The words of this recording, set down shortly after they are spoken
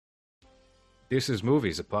This is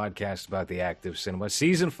Movies, a podcast about the act of cinema.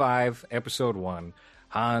 Season 5, Episode 1.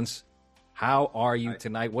 Hans, how are you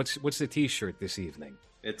tonight? What's the T-shirt this evening?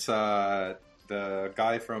 It's the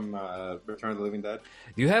guy from Return of the Living Dead.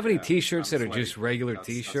 Do you have any T-shirts that are just regular That's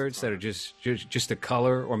T-shirts that are just a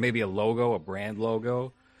color or maybe a logo, a brand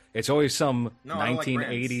logo? It's always some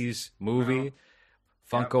 1980s movie.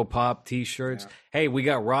 Funko Pop T-shirts. Yeah. Hey, we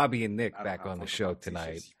got Robbie and Nick back on the show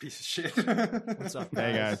tonight. Piece of shit. What's up, guys?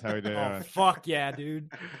 Hey guys, how we doing? Oh, fuck yeah,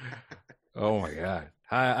 dude. Oh my god.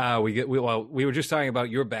 Hi, we were just talking about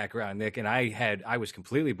your background, Nick, and I was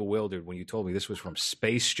completely bewildered when you told me this was from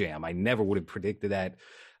Space Jam. I never would have predicted that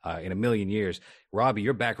in a million years. Robbie,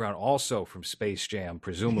 your background also from Space Jam,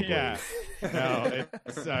 presumably. Yeah. No,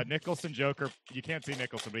 it's Nicholson Joker. You can't see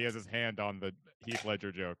Nicholson, but he has his hand on the Heath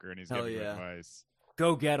Ledger Joker, and he's giving him advice.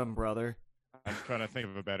 Go get him, brother. I'm trying to find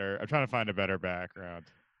a better background.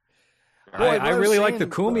 I really like the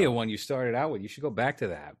Kumia one you started out with. You should go back to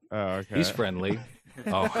that. Oh, okay. He's friendly.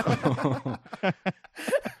 Oh. All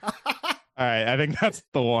right, I think that's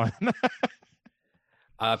the one.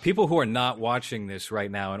 People who are not watching this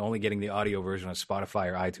right now and only getting the audio version on Spotify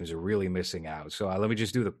or iTunes are really missing out. So let me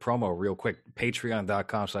just do the promo real quick.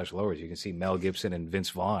 Patreon.com/lowers. You can see Mel Gibson and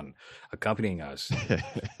Vince Vaughn accompanying us.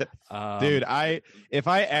 Dude, if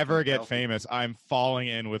I ever get famous, I'm falling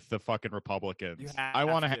in with the fucking Republicans. I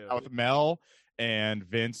want to hang out with Mel and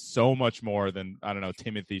Vince so much more than, I don't know,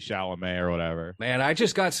 Timothy Chalamet or whatever. Man, I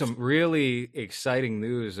just got some really exciting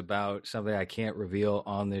news about something I can't reveal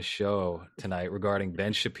on this show tonight regarding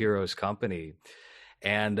Ben Shapiro's company.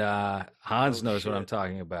 And Hans knows what I'm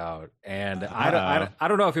talking about. And I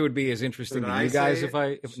don't know if it would be as interesting to you guys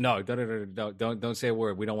no, don't say a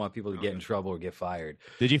word. We don't want people to get in trouble or get fired.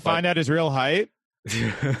 Did you find out his real height?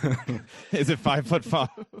 Is it 5'5"?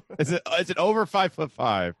 Is it over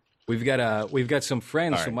 5'5"? We've got some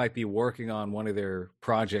friends who might be working on one of their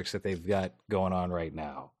projects that they've got going on right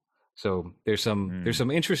now. So there's some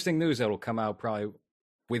interesting news that will come out probably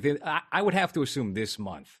within. I would have to assume this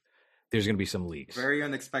month. There's going to be some leaks. Very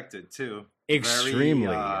unexpected too.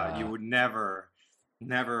 Extremely. You would never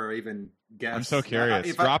even guess. I'm so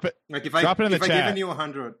curious. Drop it in the chat. If I given you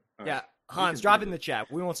 100, Hans, drop it in the chat.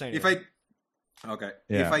 We won't say anything.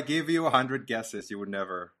 If I give you 100 guesses, you would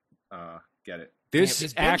never get it.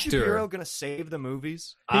 Is Ben Shapiro going to save the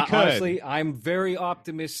movies? Honestly, I'm very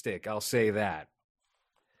optimistic. I'll say that.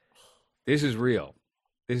 This is real.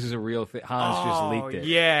 This is a real thing. Hans just leaked it.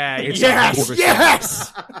 Yeah. It's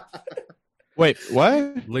Yes. Wait,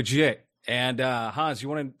 what? Legit. And Hans, you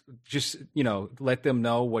want to just, let them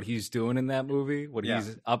know what he's doing in that movie? What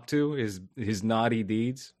he's up to? His naughty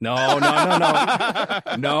deeds? No,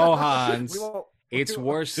 Hans. It's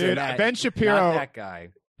worse than that. Ben Shapiro. Not that guy.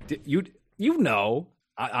 You know,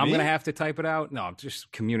 I'm going to have to type it out. No, I'm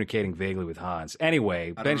just communicating vaguely with Hans.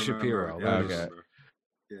 Anyway, Ben Shapiro. Okay.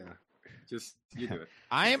 Yeah, just you do it.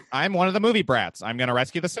 I'm one of the movie brats. I'm going to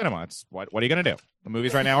rescue the cinema. What are you going to do? The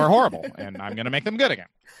movies right now are horrible, and I'm going to make them good again.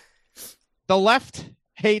 The left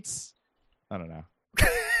hates. I don't know.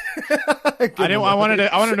 I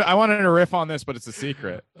wanted to riff on this, but it's a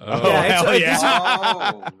secret. Right.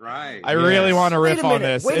 I really want to riff on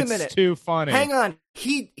this. Wait a minute. It's too funny. Hang on.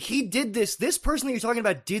 He did this. This person that you're talking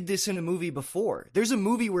about did this in a movie before. There's a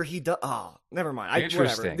movie where he does. Oh, never mind.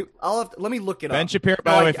 Interesting. Whatever. Let me look it up. Ben Shapiro.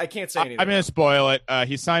 I can't say anything. I'm going to spoil it.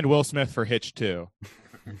 He signed Will Smith for Hitch 2.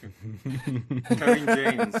 Kevin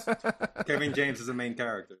James is the main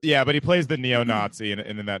character. Yeah, but he plays the neo-Nazi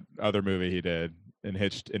in that other movie he did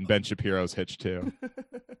in Ben Shapiro's Hitch 2.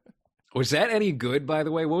 Was that any good, by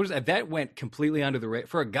the way? What was that? That went completely under the radar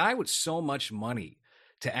for a guy with so much money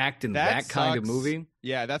to act in that kind of movie.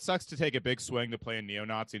 Yeah, that sucks to take a big swing to play a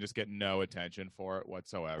neo-Nazi and just get no attention for it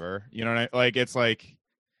whatsoever. You know what I mean? Like, it's like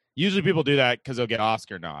usually people do that because they'll get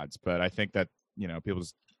Oscar nods, but I think that people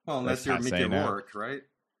just unless you're Mickey Rourke, right?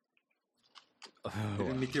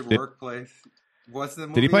 Didn't Mickey Rourke play? What's the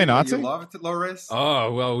movie? Did he play Nazi? You loved, Loris?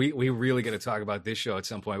 Oh, well, we really got to talk about this show at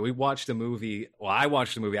some point. We watched the movie. Well, I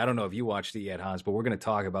watched the movie. I don't know if you watched it yet, Hans, but we're going to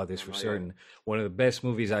talk about this for certain. Yeah. One of the best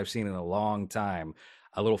movies I've seen in a long time.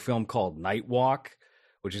 A little film called Night Walk,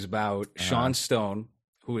 which is about Sean Stone,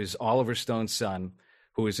 who is Oliver Stone's son,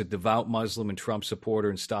 who is a devout Muslim and Trump supporter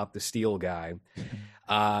and Stop the Steal guy.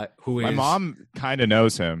 My mom kind of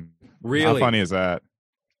knows him. Really? How funny is that?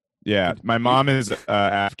 Yeah, my mom is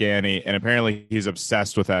Afghani, and apparently he's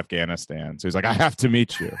obsessed with Afghanistan. So he's like, I have to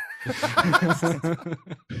meet you.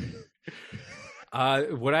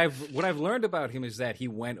 What I've learned about him is that he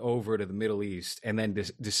went over to the Middle East and then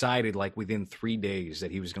decided, like within 3 days,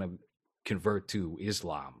 that he was going to convert to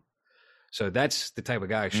Islam. So that's the type of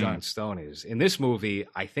guy Sharon Stone is. In this movie,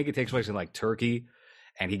 I think it takes place in like Turkey,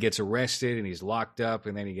 and he gets arrested and he's locked up,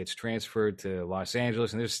 and then he gets transferred to Los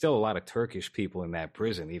Angeles. And there's still a lot of Turkish people in that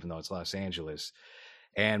prison, even though it's Los Angeles.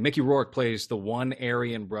 And Mickey Rourke plays the one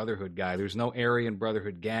Aryan Brotherhood guy. There's no Aryan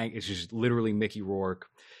Brotherhood gang. It's just literally Mickey Rourke.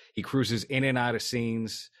 He cruises in and out of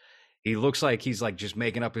scenes. He looks like he's like just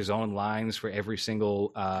making up his own lines for every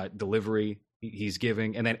single delivery he's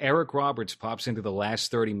giving. And then Eric Roberts pops into the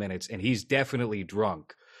last 30 minutes, and he's definitely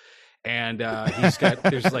drunk. And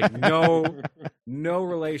there's like no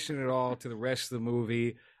relation at all to the rest of the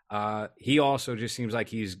movie. He also just seems like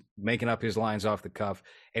he's making up his lines off the cuff.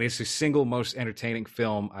 And it's the single most entertaining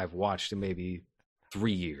film I've watched in maybe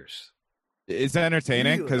 3 years. It's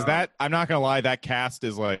entertaining because I'm not going to lie, that cast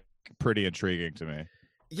is like pretty intriguing to me.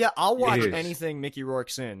 Yeah, I'll watch anything Mickey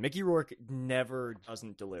Rourke's in. Mickey Rourke never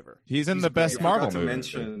doesn't deliver. He's in the best Marvel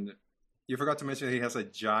movie. You forgot to mention he has a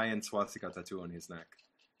giant swastika tattoo on his neck.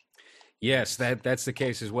 Yes, that's the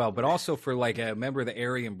case as well. But also for like a member of the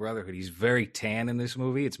Aryan Brotherhood, he's very tan in this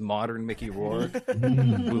movie. It's modern Mickey Rourke,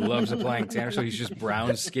 who loves applying tanner. So he's just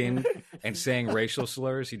brown skinned and saying racial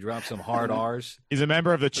slurs. He drops some hard R's. He's a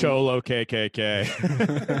member of the Cholo KKK.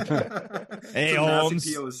 Hey, Holmes.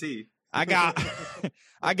 POC.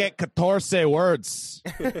 I get 14 words.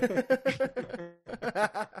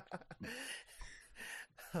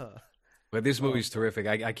 But this movie's terrific.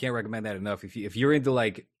 I can't recommend that enough. If you're into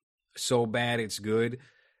like so bad it's good,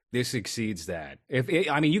 this exceeds that.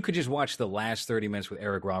 You could just watch the last 30 minutes with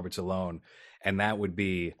Eric Roberts alone, and that would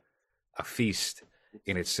be a feast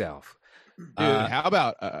in itself. Dude, how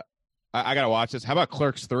about I gotta watch this. How about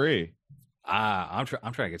Clerks 3? I'm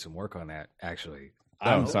trying to get some work on that actually.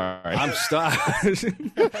 I'm sorry. I'm stuck.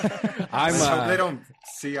 They don't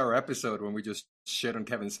see our episode when we just shit on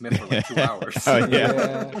Kevin Smith for like 2 hours. Oh,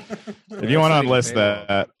 yeah. If you want to enlist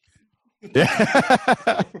that.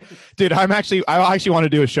 Yeah. Dude, I actually want to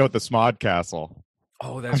do a show at the Smod Castle.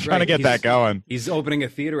 Oh, that's right. I'm trying to get that going. He's opening a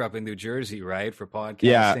theater up in New Jersey, right, for podcasting.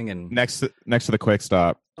 Yeah, and next to the Quick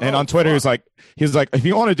Stop. And on Twitter, he's like, if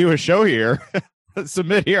you want to do a show here,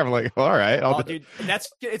 submit here. I'm like, all right. Dude,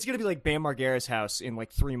 it's gonna be like Bam Margera's house in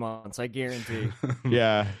like 3 months, I guarantee.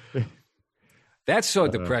 Yeah. That's so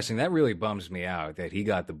depressing. That really bums me out that he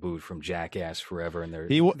got the boot from Jackass Forever, and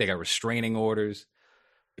they got restraining orders.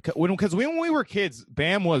 Because when we were kids,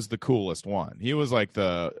 Bam was the coolest one. He was like he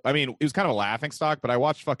was kind of a laughing stock, but I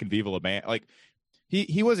watched fucking Viva La Bam. Like,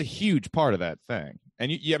 he was a huge part of that thing.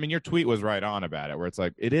 And your tweet was right on about it, where it's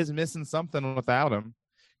like, it is missing something without him.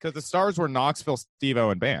 Because the stars were Knoxville, Steve-O,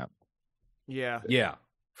 and Bam. Yeah. Yeah,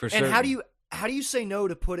 for sure. And how do you say no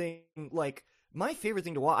to putting, like, my favorite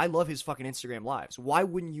thing to watch, I love his fucking Instagram lives. Why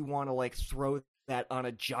wouldn't you want to, like, throw that on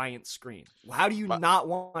a giant screen? How do you not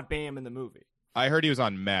want Bam in the movie? I heard he was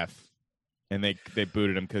on meth, and they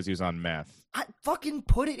booted him because he was on meth. I fucking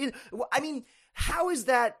put it in. I mean, how is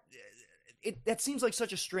that? That seems like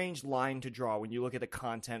such a strange line to draw when you look at the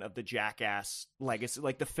content of the Jackass legacy,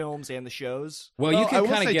 like the films and the shows. Well, you can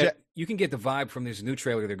kind of you can get the vibe from this new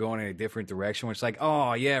trailer. They're going in a different direction, where it's like,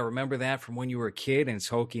 oh yeah, remember that from when you were a kid, and it's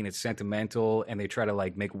hokey and it's sentimental, and they try to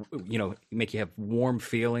like make you have warm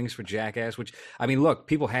feelings for Jackass. Which, I mean, look,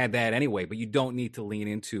 people had that anyway, but you don't need to lean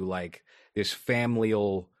into like this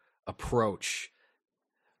familial approach.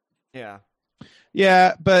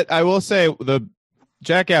 Yeah, but I will say the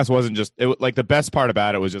Jackass wasn't just like the best part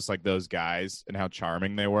about it was just like those guys and how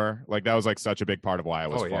charming they were. Like that was like such a big part of why it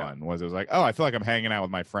was fun. Was it was like, oh, I feel like I'm hanging out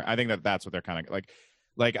with my friend. I think that's what they're kind of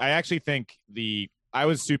like. I actually think I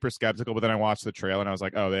was super skeptical, but then I watched the trailer and I was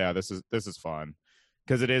like, oh yeah, this is fun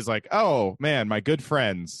because it is like, oh man, my good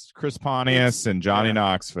friends Chris Pontius and Johnny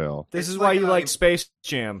Knoxville. This is why you like Space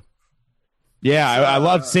Jam. Yeah, I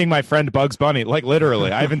loved seeing my friend Bugs Bunny. Like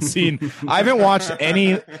literally, I've not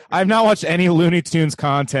watched any Looney Tunes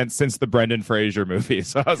content since the Brendan Fraser movie.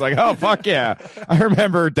 So I was like, oh fuck yeah! I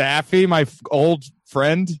remember Daffy, my old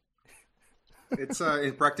friend. It's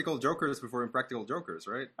Impractical Jokers before Impractical Jokers,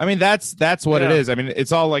 right? I mean, that's what it is. I mean,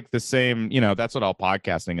 it's all like the same. That's what all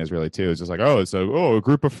podcasting is really too. It's just like, it's a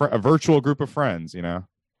virtual group of friends.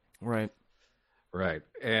 Right.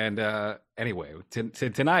 And anyway,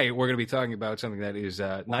 tonight we're going to be talking about something that is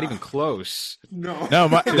not even close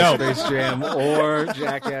to Space Jam or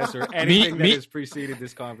Jackass or anything that has preceded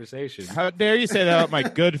this conversation. How dare you say that about my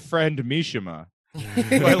good friend Mishima?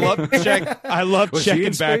 I love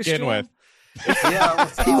checking back in with. Yeah,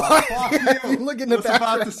 look in the back.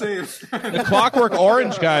 About to say the Clockwork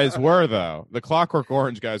Orange guys were though. The Clockwork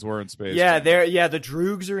Orange guys were in Space Jam. The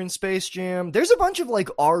Droogs are in Space Jam. There's a bunch of like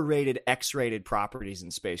R-rated, X-rated properties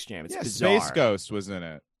in Space Jam. It's bizarre. Space Ghost was in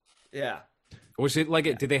it. Yeah. Was it like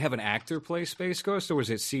did they have an actor play Space Ghost, or was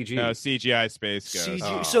it CG? No, CGI Space Ghost. CG.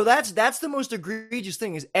 Oh. So that's the most egregious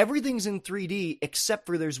thing is everything's in 3D except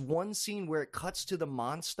for there's one scene where it cuts to the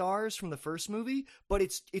Monstars from the first movie, but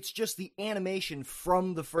it's just the animation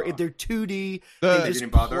from the first. They're 2D. They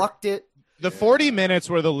just plucked it. The 40 minutes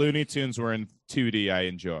where the Looney Tunes were in 2D, I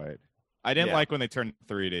enjoyed. I didn't like when they turned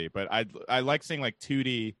 3D, but I like seeing like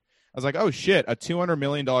 2D. I was like, oh shit, a $200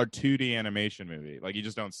 million 2D animation movie. Like you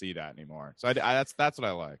just don't see that anymore. So that's what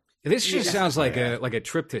I like. This just sounds like a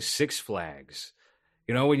trip to Six Flags.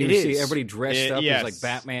 You know, when you see everybody dressed up as like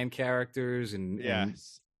Batman characters and yeah.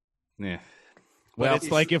 Well,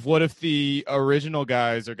 it's like what if the original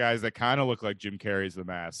guys are guys that kind of look like Jim Carrey's The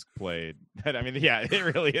Mask played? I mean, yeah,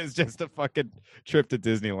 it really is just a fucking trip to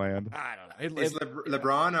Disneyland. I don't know. Is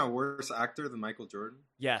LeBron a worse actor than Michael Jordan?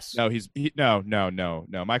 Yes. No,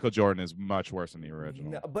 no. Michael Jordan is much worse than the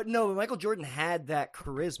original. But Michael Jordan had that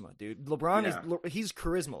charisma, dude. LeBron he's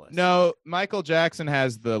charismaless. No, Michael Jackson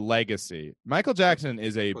has the legacy. Michael Jackson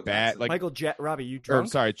is a bad like Robbie. You drunk? Or,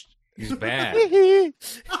 sorry. He's bad.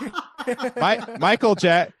 Michael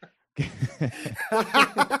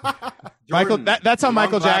Michael. That's how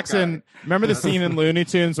Michael Jackson. Remember the scene in Looney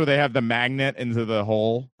Tunes where they have the magnet into the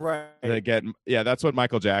hole? Right. They get. Yeah, that's what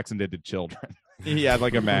Michael Jackson did to children. He had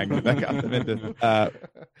like a magnet that got them into.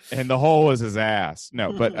 And the hole was his ass.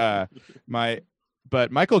 No, but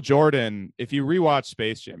Michael Jordan, if you rewatch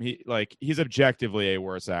Space Jam, he's objectively a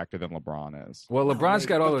worse actor than LeBron is. Well, LeBron's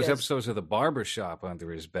got all those episodes of The Barbershop under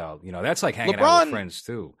his belt. You know, that's like hanging out with friends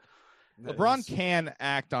too. LeBron can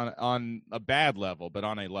act on a bad level, but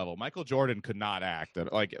on a level. Michael Jordan could not act.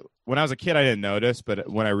 Like when I was a kid, I didn't notice, but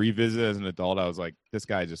when I revisited as an adult, I was like, this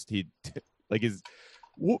guy his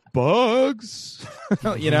bugs,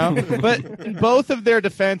 you know. But in both of their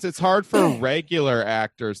defense, it's hard for regular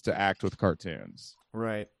actors to act with cartoons.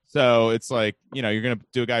 Right. So it's like, you know, you're going to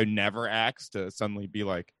do a guy who never acts to suddenly be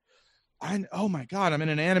like, oh my God, I'm in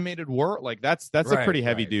an animated world. Like that's a pretty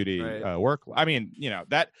heavy duty work. I mean, you know,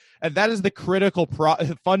 that is the critical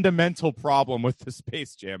fundamental problem with the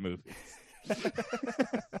Space Jam movies.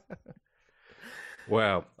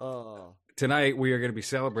 Wow. Tonight we are going to be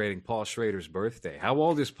celebrating Paul Schrader's birthday. How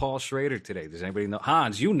old is Paul Schrader today? Does anybody know?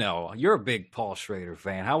 Hans, you know, you're a big Paul Schrader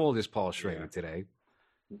fan. How old is Paul Schrader today?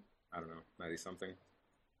 I don't know, 90-something.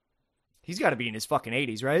 He's got to be in his fucking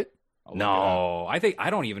 80s, right? No,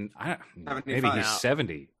 maybe he's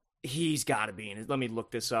 70. He's got to be in it. Let me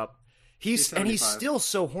look this up. He's still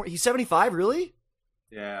so horny. He's 75, really?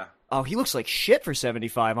 Yeah. Oh, he looks like shit for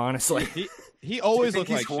 75, honestly. He always looks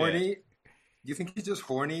like horny? Shit. Do you think he's just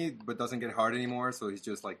horny but doesn't get hard anymore, so he's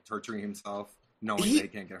just like torturing himself knowing that he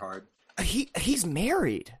can't get hard? He's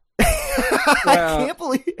married. I can't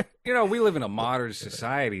believe it. You know, we live in a modern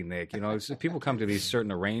society, Nick. You know, people come to these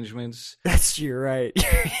certain arrangements. You're right.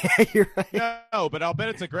 You're right. No, but I'll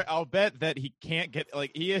bet I'll bet that he can't get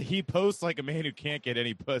like he posts like a man who can't get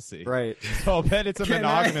any pussy. Right. So I'll bet it's a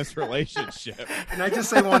monogamous relationship. Can I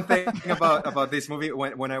just say one thing about this movie?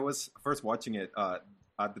 When I was first watching it,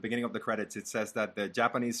 at the beginning of the credits, it says that the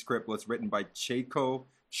Japanese script was written by Cheiko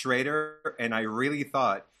Schrader, and I really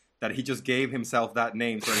thought that he just gave himself that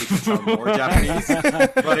name so he could sound more Japanese.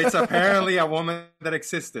 But it's apparently a woman that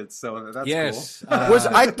existed, so that's cool.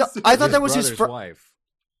 I thought that was his wife.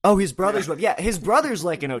 Oh, his brother's wife. Yeah, his brother's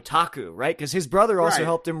like an otaku, right? Because his brother also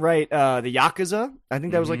helped him write the Yakuza. I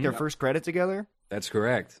think that was like their first credit together. That's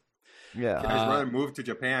correct. Yeah. His brother moved to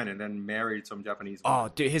Japan and then married some Japanese woman.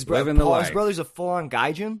 Oh, dude, his brother's a full-on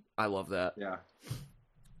gaijin. I love that. Yeah.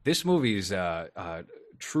 This movie is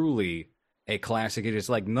truly a classic. It is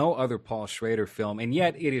like no other Paul Schrader film, and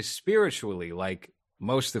yet it is spiritually like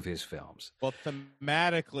most of his films. Well,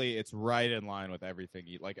 thematically, it's right in line with everything.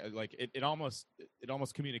 It almost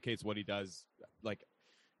communicates what he does. Like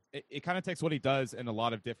it kind of takes what he does in a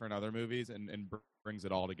lot of different other movies and brings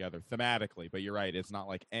it all together thematically. But you're right; it's not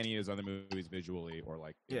like any of his other movies visually or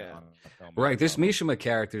like on a film. Right. This Mishima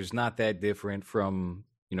character is not that different from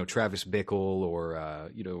Travis Bickle or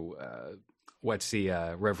what's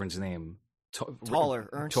the Reverend's name?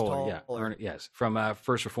 Ernst Toller. Yeah, yes, from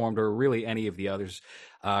First Reformed or really any of the others.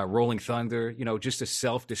 Rolling Thunder, just a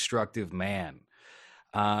self-destructive man.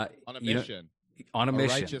 On a mission. On a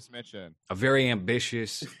mission. Righteous mission. A very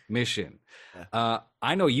ambitious mission.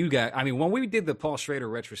 I know you guys, when we did the Paul Schrader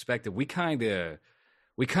retrospective, we kind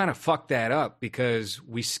of fucked that up because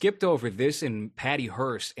we skipped over this and Patty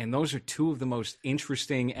Hearst, and those are two of the most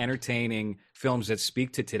interesting, entertaining films that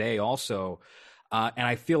speak to today also. And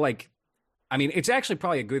I feel like, it's actually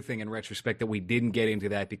probably a good thing in retrospect that we didn't get into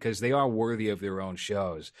that because they are worthy of their own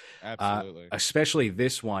shows. Absolutely. Especially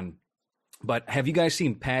this one. But have you guys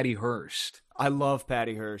seen Patty Hearst? I love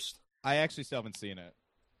Patty Hearst. I actually still haven't seen it.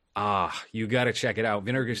 You got to check it out.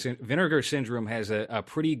 Vinegar Syndrome has a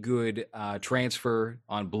pretty good transfer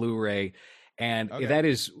on Blu-ray, and that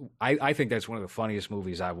is, I think that's one of the funniest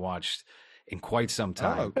movies I've watched in quite some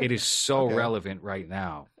time. It is so relevant right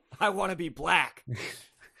now. I want to be black.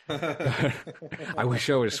 I wish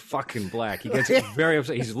I was fucking black. He gets very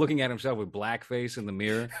upset. He's looking at himself with blackface in the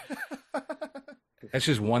mirror. That's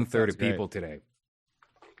just 1/3 of people today.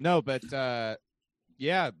 No, but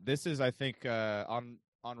yeah, this is, I think, on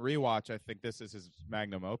rewatch, I think this is his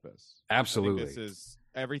magnum opus. Absolutely. This is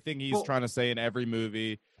everything he's trying to say in every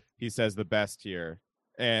movie. He says the best here.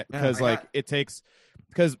 And because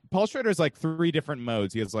because Paul Schrader is like 3 different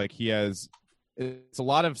modes. It's a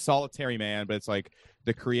lot of solitary man, but it's like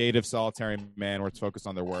the creative solitary man where it's focused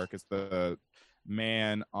on their work. It's the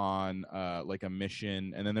man on like a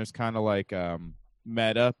mission, and then there's kind of like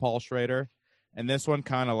meta Paul Schrader, and this one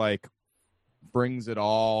kind of like brings it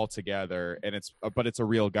all together, and it's a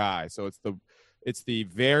real guy. So it's the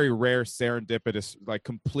very rare serendipitous, like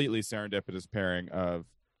completely serendipitous pairing of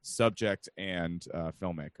subject and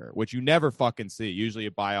filmmaker, which you never fucking see. Usually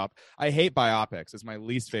I hate biopics. It's my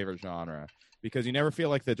least favorite genre because you never feel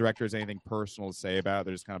like the director has anything personal to say about it.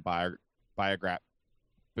 They're just kind of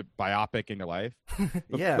biopic in your life.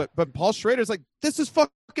 But Paul Schrader's like, this is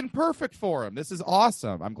fucking perfect for him. This is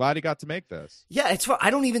awesome. I'm glad he got to make this. Yeah, it's fun.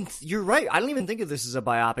 You're right. I don't even think of this as a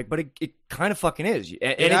biopic, but it kind of fucking is.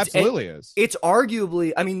 It absolutely is. It's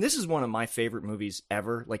arguably, I mean, this is one of my favorite movies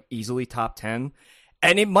ever, like easily top 10.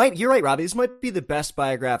 And you're right, Robbie, this might be the best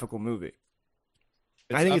biographical movie.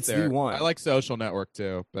 I think it's the one. I like Social Network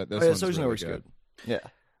too, but this one's Social really Network's good. Yeah.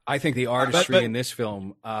 I think the artistry in this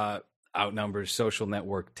film outnumbers Social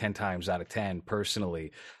Network 10 times out of 10,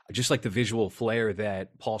 personally. Just like the visual flair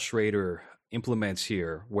that Paul Schrader implements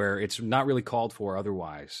here, where it's not really called for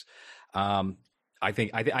otherwise. I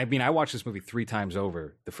watched this movie 3 times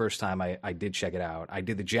over. The first time I did check it out. I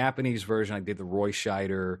did the Japanese version. I did the Roy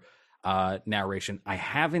Scheider narration. I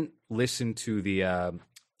haven't listened to the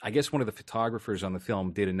I guess one of the photographers on the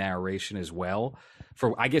film did a narration as well.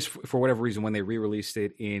 For whatever reason, when they re-released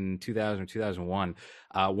it in 2000 or 2001,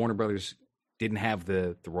 Warner Brothers didn't have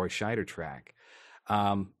the Roy Scheider track.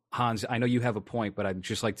 Hans, I know you have a point, but I'd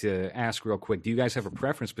just like to ask real quick, do you guys have a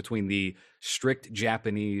preference between the strict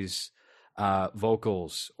Japanese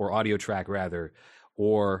vocals, or audio track rather,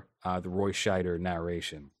 or the Roy Scheider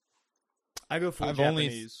narration? I go for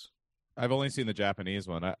Japanese. I've only seen the Japanese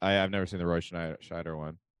one. I've never seen the Roy Scheider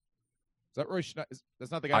one. Is that Roy Schneider? That's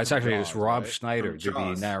not the guy. It's actually Jaws, just Rob right? Schneider did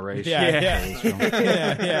the narration.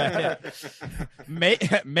 Yeah.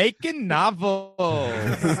 Making novels.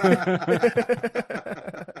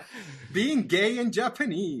 Being gay in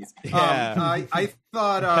Japanese. Yeah. I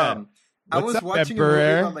thought I was up, watching Emperor? a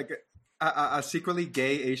movie about like a secretly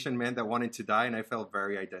gay Asian man that wanted to die, and I felt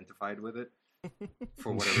very identified with it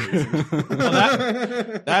for whatever reason.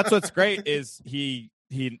 Well, that's what's great is he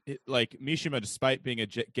like Mishima, despite being a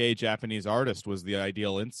gay Japanese artist, was the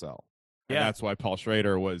ideal incel. And that's why Paul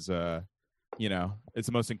Schrader was, it's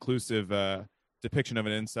the most inclusive depiction of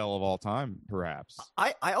an incel of all time, perhaps.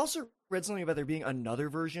 I also read something about there being another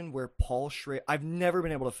version where Paul Schrader, I've never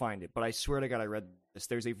been able to find it, but I swear to God I read this.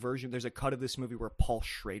 There's a cut of this movie where Paul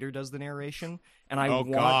Schrader does the narration, and I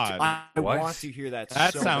want to hear that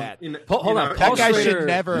so bad. Hold on, Paul Paul Schrader should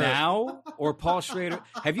never now or Paul Schrader?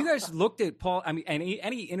 Have you guys looked at Paul? I mean,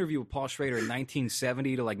 any interview with Paul Schrader in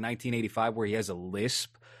 1970 to like 1985 where he has a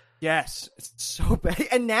lisp? Yes, it's so bad.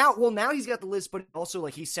 And now he's got the lisp, but also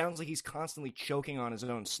like he sounds like he's constantly choking on his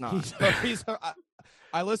own snot.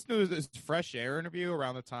 I listened to his Fresh Air interview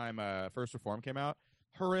around the time First Reform came out.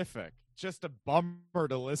 Horrific. Just a bummer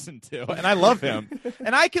to listen to. And I love him.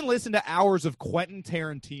 And I can listen to hours of Quentin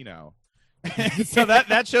Tarantino. So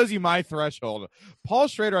that shows you my threshold. Paul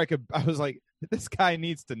Schrader, I was like, this guy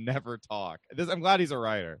needs to never talk. I'm glad he's a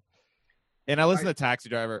writer. And I listen to Taxi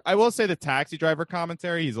Driver. I will say the Taxi Driver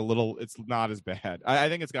commentary, it's not as bad. I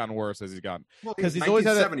think it's gotten worse as he's gotten. Because he's always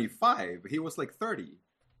 1975. He was like 30.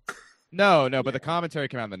 No, but the commentary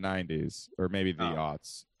came out in the 90s or maybe the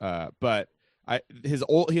aughts. But he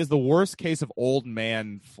has the worst case of old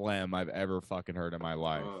man phlegm I've ever fucking heard in my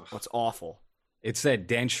life. That's awful. It's that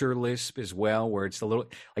denture lisp as well, where it's a little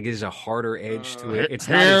like there's a harder edge to it. It's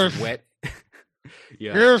not as wet.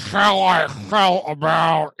 Yeah. Here's how I felt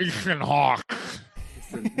about Ethan Hawke.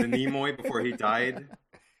 The Nimoy before he died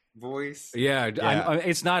voice. Yeah.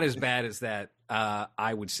 It's not as bad as that,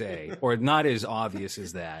 I would say, or not as obvious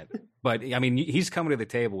as that. But I mean, he's coming to the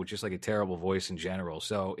table with just like a terrible voice in general,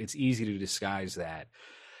 so it's easy to disguise that.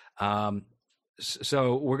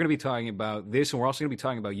 So we're going to be talking about this, and we're also going to be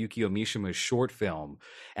talking about Yukio Mishima's short film.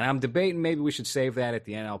 And I'm debating maybe we should save that at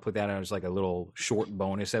the end. I'll put that out as like a little short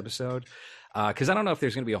bonus episode because I don't know if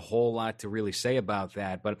there's going to be a whole lot to really say about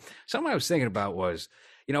that. But something I was thinking about was,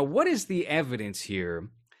 what is the evidence here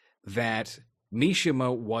that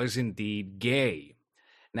Mishima was indeed gay?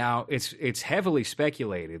 Now, it's heavily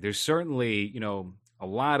speculated. There's certainly, a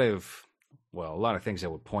lot of things that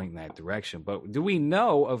would point in that direction. But do we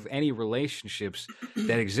know of any relationships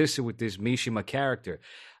that existed with this Mishima character?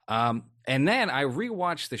 And then I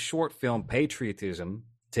rewatched the short film Patriotism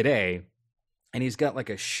today, and he's got like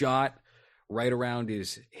a shot right around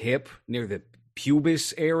his hip near the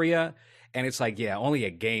pubis area. And it's like, yeah, only a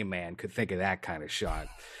gay man could think of that kind of shot.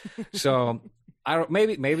 So I don't.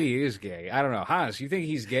 Maybe he is gay. I don't know. Hans, you think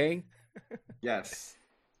he's gay? Yes.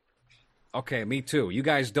 Okay, me too. You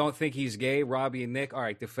guys don't think he's gay, Robbie and Nick? All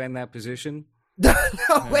right, defend that position. No,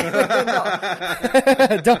 wait,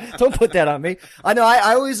 no. don't put that on me. I know.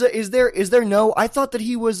 I always is there no? I thought that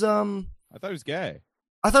he was. I thought he was gay.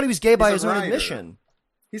 I thought he was gay by He's his a own writer. admission.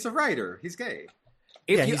 He's a writer. He's gay.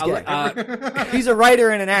 Yeah, he's gay. He's a writer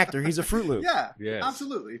and an actor. He's a Fruit Loop. Yeah, Yes.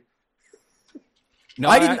 absolutely. No,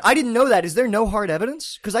 I didn't know that. Is there no hard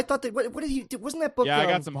evidence? Because I thought that what did he? Wasn't that book? Yeah, I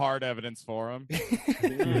got some hard evidence for him.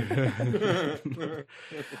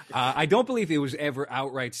 I don't believe it was ever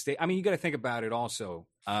outright state. I mean, you got to think about it also.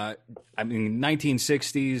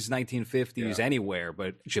 1960s, 1950s, anywhere,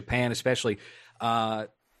 but Japan especially.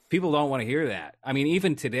 People don't want to hear that. I mean,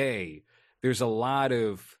 even today, there's a lot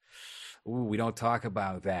of, we don't talk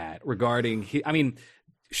about that regarding,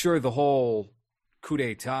 sure, the whole coup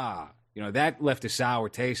d'etat, that left a sour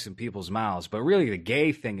taste in people's mouths, but really the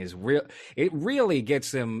gay thing is real. It really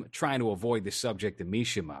gets them trying to avoid the subject of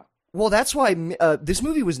Mishima. Well, that's why this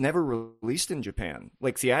movie was never released in Japan.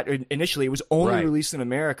 Like initially, it was only released in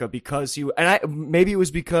America because maybe it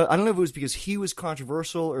was because I don't know if it was because he was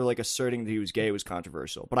controversial or like asserting that he was gay was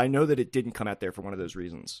controversial. But I know that it didn't come out there for one of those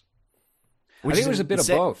reasons. I think it was a bit of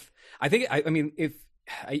both. I think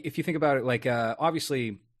if you think about it, like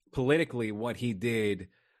obviously politically, what he did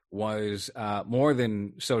was more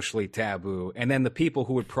than socially taboo, and then the people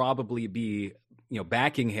who would probably be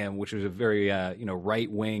backing him, which was a very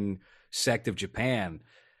right wing sect of Japan.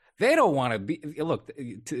 They don't want to be. Look,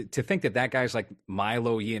 to think that guy's like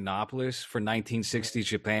Milo Yiannopoulos for 1960s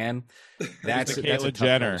Japan. That's a tough one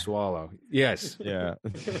Jenner to swallow. Yes. Yeah.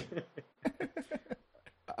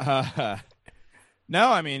 No,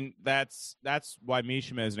 I mean that's why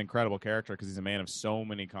Mishima is an incredible character because he's a man of so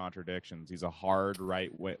many contradictions. He's a hard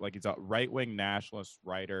he's a right wing nationalist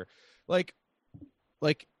writer,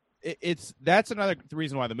 that's another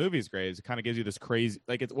reason why the movie is great. Is it kind of gives you this crazy,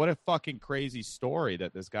 what a fucking crazy story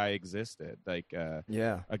that this guy existed. A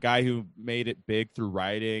guy who made it big through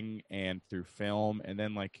writing and through film, and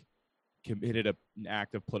then committed an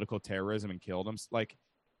act of political terrorism and killed him.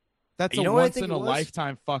 That's a once in a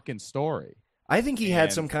lifetime fucking story. I think he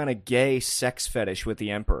had some kind of gay sex fetish with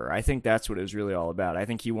the emperor. I think that's what it was really all about. I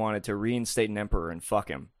think he wanted to reinstate an emperor and fuck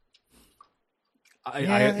him.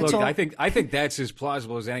 I think that's as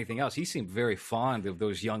plausible as anything else. He seemed very fond of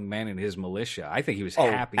those young men in his militia. I think he was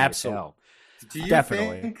happy as hell. Do you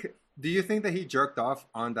think that he jerked off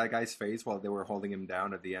on that guy's face while they were holding him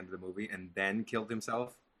down at the end of the movie and then killed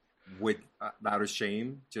himself out of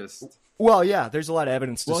shame? Well, yeah, there's a lot of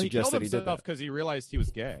evidence to suggest that he did that because he realized he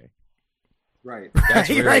was gay. Right. That's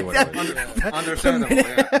really what it was. Understandable.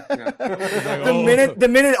 The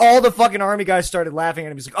minute all the fucking army guys started laughing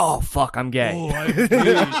at him, he's like, "Oh fuck, I'm gay." Oh,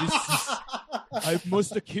 I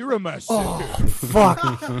must Akira myself. Oh fuck!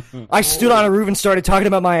 I stood on a roof and started talking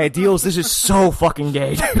about my ideals. This is so fucking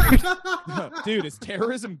gay, dude. Is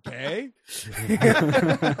terrorism gay?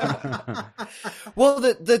 Well,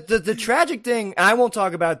 the tragic thing, and I won't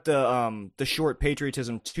talk about the short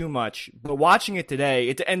Patriotism too much, but watching it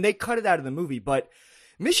today, and they cut it out of the movie, but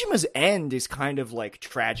Mishima's end is kind of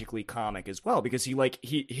tragically comic as well because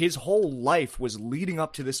his whole life was leading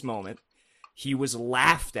up to this moment. He was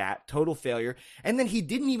laughed at, total failure, and then he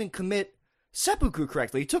didn't even commit seppuku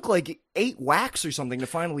correctly. He took 8 whacks or something to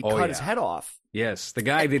finally cut his head off. Yes, the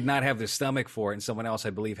guy did not have the stomach for it, and someone else, I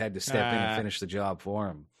believe, had to step in and finish the job for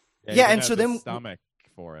him. Yeah, and so then stomach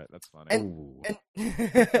for it. That's funny. And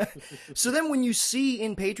so then when you see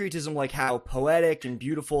in Patriotism how poetic and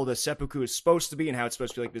beautiful the seppuku is supposed to be and how it's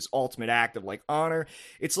supposed to be this ultimate act of honor,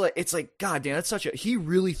 it's like god damn, that's he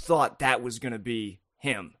really thought that was going to be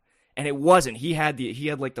him. And it wasn't. He had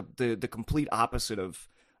the complete opposite of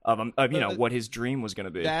what his dream was going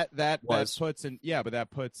to be. That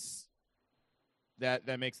puts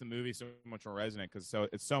that makes the movie so much more resonant because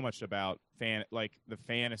it's so much about the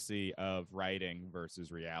fantasy of writing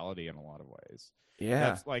versus reality in a lot of ways. Yeah,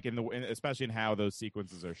 that's like especially in how those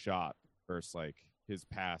sequences are shot versus like his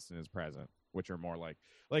past and his present, which are more like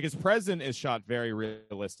his present is shot very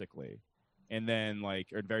realistically, and then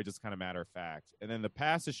or very just kind of matter of fact, and then the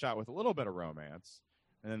past is shot with a little bit of romance,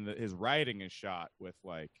 and then his writing is shot with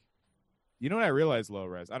you know what I realized, Low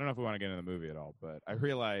Res? I don't know if we want to get into the movie at all, but I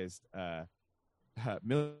realized $1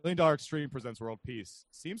 Million Extreme Presents World Peace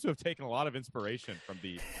seems to have taken a lot of inspiration from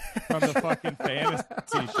the fucking fantasy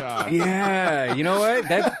shot. Yeah, you know what?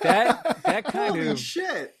 That kind Holy of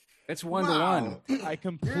shit. It's one to one. I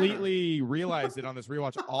completely realized it on this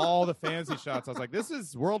rewatch. All the fantasy shots, I was like, "This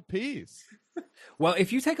is world peace." Well,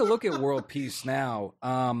 if you take a look at world peace now,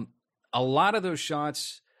 a lot of those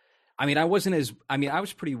shots. I mean, I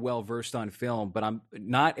was pretty well versed on film, but I'm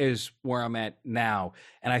not as where I'm at now.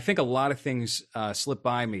 And I think a lot of things slipped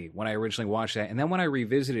by me when I originally watched that. And then when I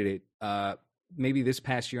revisited it, maybe this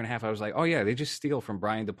past year and a half, I was like, oh yeah, they just steal from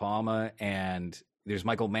Brian De Palma, and there's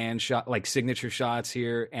Michael Mann signature shots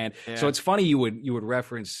here. And so it's funny you would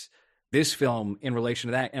reference this film in relation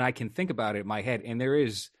to that. And I can think about it in my head. And there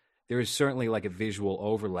is certainly like a visual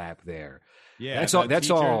overlap there. Yeah,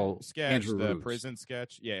 that's all sketch, Andrew the Ruse. prison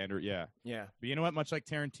sketch. Yeah, Andrew. Yeah. But you know what? Much like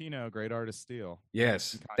Tarantino, great artist steal.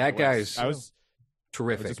 Yes, that guy's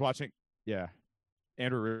terrific. I was just watching. Yeah,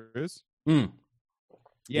 Andrew Ruse.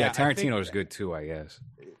 Yeah, Tarantino is good too, I guess.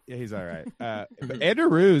 Yeah, he's all right. But Andrew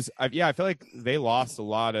Ruse, I feel like they lost a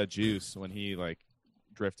lot of juice when he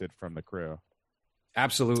drifted from the crew.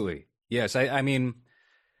 Absolutely. Yes, I mean,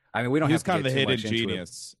 we don't. He's have to kind of get the too hidden much into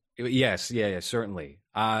genius. Yes, yeah, certainly.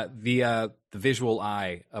 The visual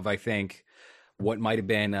eye of, I think, what might have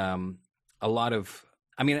been a lot of.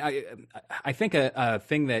 I mean, I think a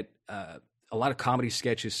thing that a lot of comedy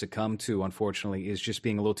sketches succumb to, unfortunately, is just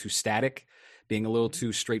being a little too static, being a little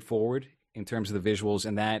too straightforward in terms of the visuals,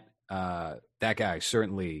 and that guy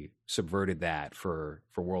certainly subverted that for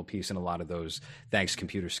World Peace and a lot of those Thanks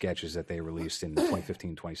Computer sketches that they released in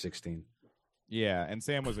 2015, 2016. Yeah, and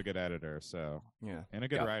Sam was a good editor, so yeah, and a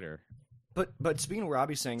good writer. But speaking of what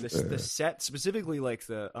Robbie's saying, the set specifically, like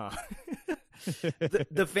the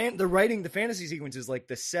the writing, the fantasy sequences, like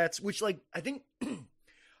the sets, which I think.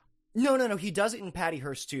 No. He does it in Patty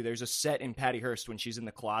Hearst too. There's a set in Patty Hearst when she's in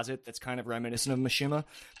the closet that's kind of reminiscent of Mishima.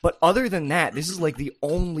 But other than that, this is the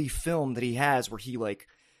only film that he has where he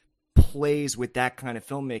plays with that kind of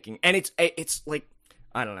filmmaking, and it's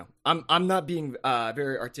I don't know. I'm not being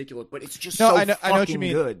very articulate, but it's just I know what you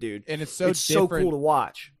mean. Good, dude. And it's so cool to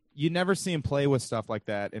watch. You never see him play with stuff like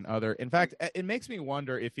that in other. In fact, it makes me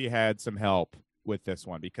wonder if he had some help with this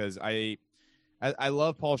one, because I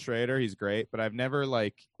love Paul Schrader. He's great, but I've never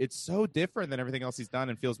it's so different than everything else he's done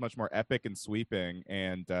and feels much more epic and sweeping.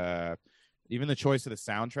 And even the choice of the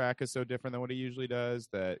soundtrack is so different than what he usually does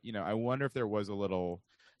that, I wonder if there was a little.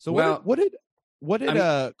 So what did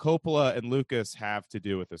Coppola and Lucas have to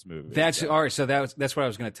do with this movie? That's all right. So that's what I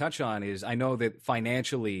was going to touch on. Is I know that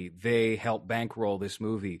financially they helped bankroll this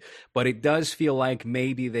movie, but it does feel like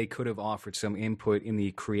maybe they could have offered some input in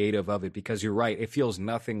the creative of it, because you're right, it feels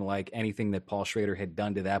nothing like anything that Paul Schrader had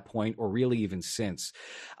done to that point, or really even since.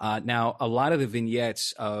 Now, a lot of the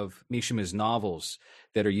vignettes of Mishima's novels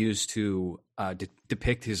that are used to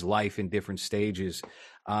depict his life in different stages,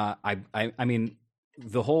 I mean.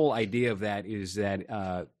 The whole idea of that is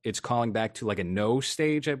that it's calling back to a no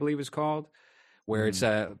stage, I believe it's called, where it's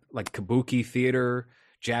like kabuki theater,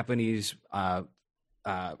 Japanese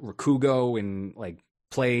rakugo, and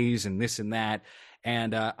plays and this and that.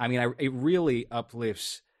 And it really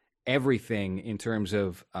uplifts everything in terms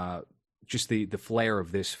of just the flair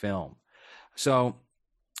of this film. So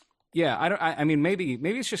yeah, maybe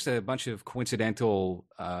it's just a bunch of coincidental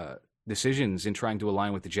decisions in trying to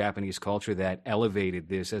align with the Japanese culture that elevated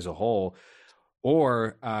this as a whole,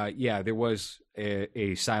 or there was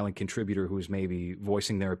a silent contributor who was maybe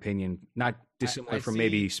voicing their opinion, not dissimilar from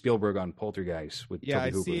maybe Spielberg on Poltergeist with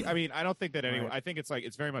Tobe Hooper. See. I mean, I don't think that anyone. I think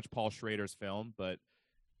it's very much Paul Schrader's film, but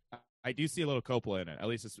I do see a little Coppola in it, at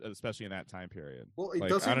least especially in that time period. Well, it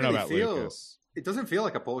doesn't really feel. Lucas. It doesn't feel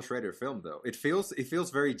like a Paul Schrader film, though. It feels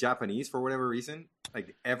very Japanese for whatever reason.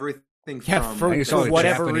 Everything. For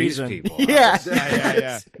whatever Japanese reason, people. Yeah.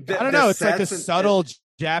 I don't know. It's like a subtle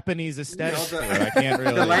Japanese aesthetic. I can't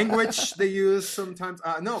really. The language they use sometimes.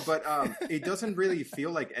 It doesn't really feel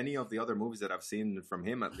like any of the other movies that I've seen from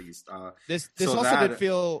him, at least. This also did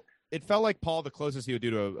feel. It felt like Paul, the closest he would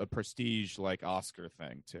do to a prestige Oscar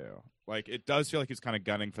thing too. It does feel like he's kind of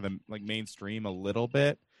gunning for the mainstream a little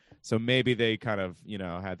bit. So maybe they kind of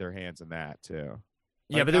had their hands in that too.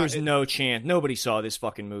 Yeah, Like, but there was no chance. Nobody saw this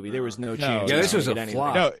fucking movie. There was no chance. Yeah, it this was a made anything.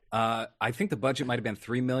 flop. No. I think the budget might have been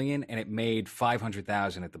 $3 million, and it made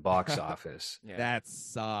 $500,000 at the box office. Yeah. That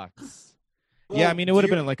sucks. Well, yeah, I mean, it do would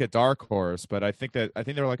have you- been like a dark horse, but I think they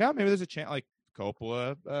were like, oh, maybe there's a chance. Like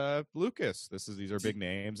Coppola, Lucas. These are big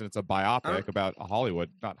names, and it's a biopic about not Hollywood,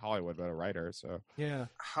 but a writer. So Yeah.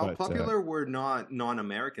 How But, popular were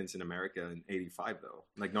non-Americans in America in '85 though?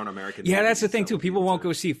 Like non-American. Yeah, that's the movies thing that too. would People be won't into-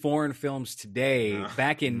 go see foreign films today.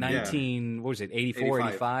 Back in Yeah. 84,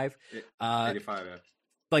 85. 85. Yeah.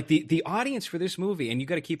 Like the audience for this movie, and you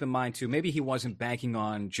got to keep in mind too, maybe he wasn't banking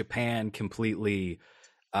on Japan completely,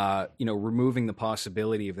 removing the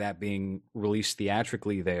possibility of that being released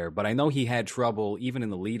theatrically there. But I know he had trouble even in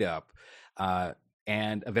the lead up,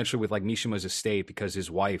 and eventually with like Mishima's estate, because his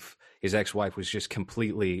ex-wife was just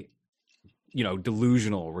completely,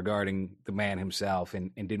 delusional regarding the man himself,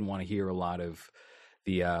 and didn't want to hear a lot of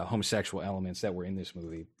the homosexual elements that were in this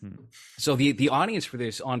movie. So the audience for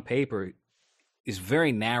this on paper is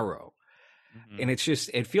very narrow, and it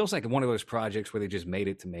feels like one of those projects where they just made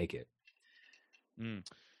it to make it.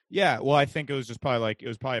 yeah, well, I think it was just probably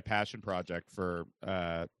a passion project for.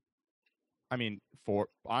 For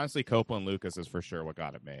honestly, Coppola and Lucas is for sure what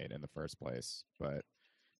got it made in the first place. But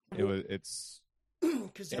it's.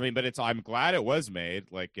 But I'm glad it was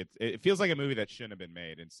made. Like it feels like a movie that shouldn't have been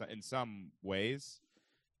made in some ways.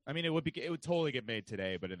 I mean, it would totally get made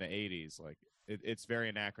today, but in the '80s, like it's very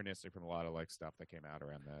anachronistic from a lot of like stuff that came out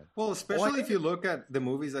around that. Well, especially if you look at the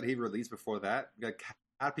movies that he released before that, like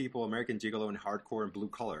Cat People, American Gigolo, and Hardcore and Blue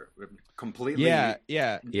Collar, completely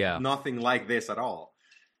Yeah. nothing like this at all.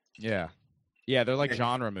 Yeah, they're like Yeah.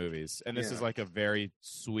 genre movies, and this is Yeah. like a very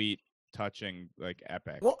sweet, touching, like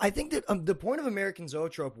epic. Well, I think that the point of American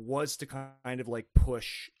Zoetrope was to kind of like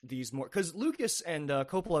push these more, because Lucas and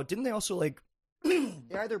Coppola, didn't they also like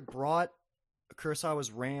they either brought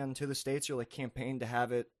Kurosawa's Ran to the States or like campaigned to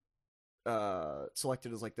have it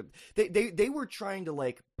selected as like they were trying to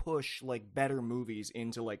like push like better movies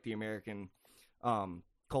into like the American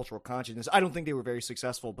cultural consciousness. I don't think they were very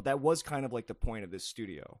successful, but that was kind of like the point of this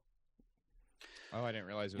studio. Oh, I didn't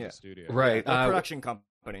realize it was a studio. Right. A production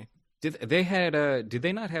company. Did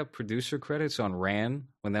they not have producer credits on Ran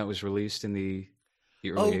when that was released in the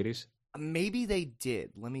early 80s? Maybe they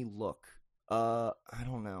did. Let me look. I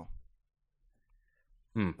don't know.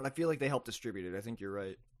 But I feel like they helped distribute it. I think you're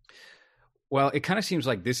right. Well, it kind of seems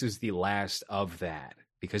like this is the last of that,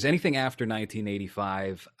 because anything after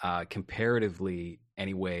 1985, comparatively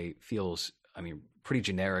anyway, feels, pretty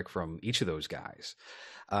generic from each of those guys.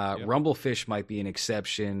 Rumblefish might be an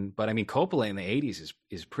exception, but Coppola in the 80s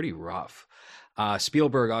is pretty rough.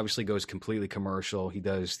 Spielberg obviously goes completely commercial. He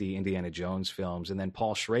does the Indiana Jones films, and then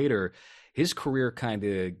Paul Schrader, his career kind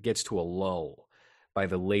of gets to a lull by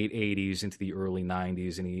the late 80s into the early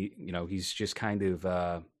 90s, and he's just kind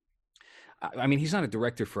of he's not a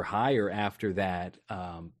director for hire after that,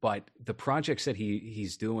 but the projects that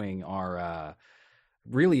he's doing are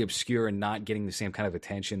really obscure and not getting the same kind of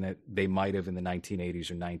attention that they might have in the 1980s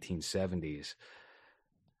or 1970s.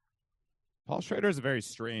 Paul Schrader has a very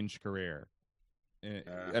strange career.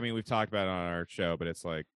 We've talked about it on our show, but it's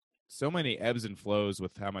like so many ebbs and flows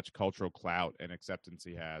with how much cultural clout and acceptance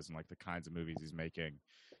he has and like the kinds of movies he's making.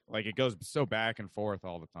 Like it goes so back and forth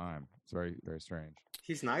all the time. It's very, very strange.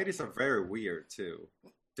 His 90s are very weird too.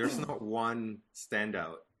 There's not one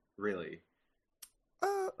standout really.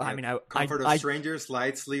 Comfort of Strangers,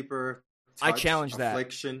 Light Sleeper, Touch, I challenge that.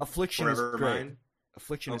 Affliction is Forever great. Mine.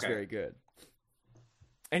 Affliction is very good.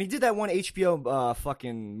 And he did that one HBO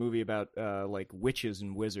fucking movie about like witches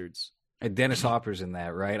and wizards. And Dennis Hopper's in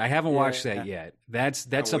that, right? I haven't watched that yet. That's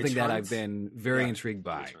something Witch that Hunt? I've been very intrigued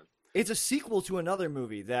by. Witch Hunt. It's a sequel to another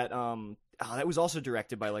movie that that was also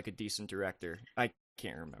directed by like a decent director. I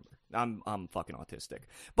can't remember. I'm fucking autistic.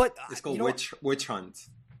 But It's called Witch Hunt.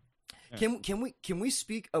 Can we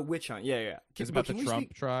speak a witch hunt? Yeah. It's about the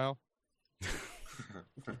Trump trial.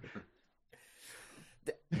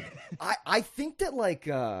 I think that like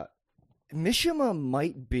Mishima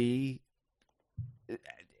might be.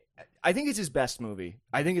 I think it's his best movie.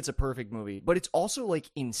 I think it's a perfect movie, but it's also like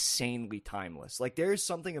insanely timeless. Like there's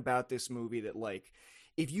something about this movie that like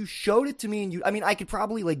if you showed it to me and I could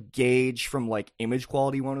probably like gauge from like image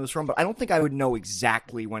quality when it was from, but I don't think I would know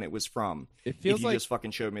exactly when it was from. It feels if you like just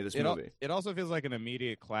fucking showed me this movie. It also feels like an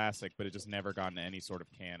immediate classic, but it just never got into any sort of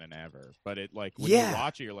canon ever. But it like when you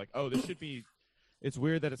watch it, you're like, oh, this should be. It's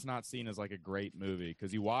weird that it's not seen as like a great movie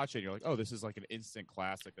because you watch it and you're like, oh, this is like an instant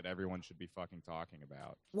classic that everyone should be fucking talking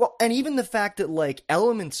about. Well, and even the fact that like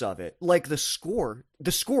elements of it, like the score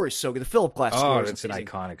is so good. The Philip Glass score is it's an amazing.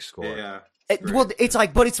 iconic score. Yeah. Well, it's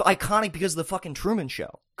like, but it's iconic because of the fucking Truman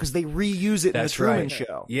Show. Because they reuse it in the Truman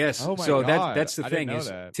Show. Yes. Oh my so God. that's the I thing didn't know is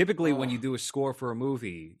that. typically when you do a score for a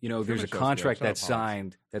movie, you know, there's a Show's good. contract Shut up, that's Hans.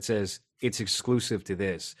 signed that says it's exclusive to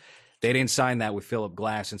this. They didn't sign that with Philip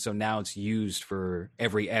Glass, and so now it's used for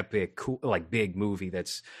every epic, cool, like big movie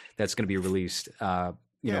that's going to be released,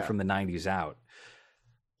 you know, from the 90s out.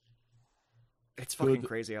 It's fucking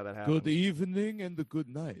crazy how that happens. Good evening and a good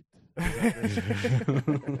night.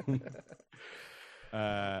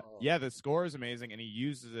 Yeah, the score is amazing, and he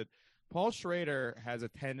uses it. Paul Schrader has a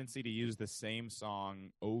tendency to use the same song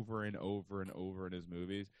over and over and over in his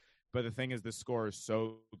movies. But the thing is, the score is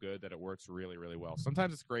so good that it works really, really well.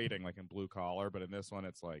 Sometimes it's grating, like in Blue Collar, but in this one,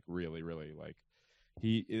 it's like really, really like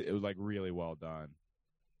it was like really well done.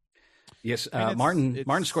 Yes, And Martin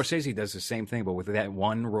it's- Scorsese does the same thing, but with that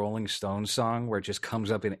one Rolling Stones song where it just comes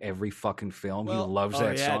up in every fucking film. Well, he loves oh,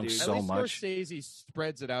 that yeah, song dude. so At least much. Scorsese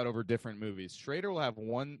spreads it out over different movies. Schrader will have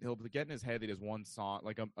one. He'll get in his head. He does one song,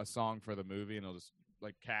 like a song for the movie, and he'll just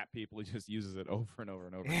like Cat People. He just uses it over and over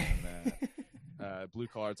and over. And Blue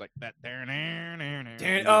Collar, it's like that.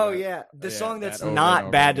 Oh yeah, the Yeah, song that's that over and not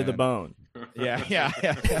over bad to again. the bone. Yeah.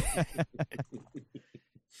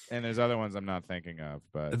 And there's other ones I'm not thinking of,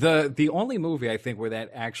 but The only movie I think where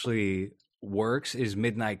that actually works is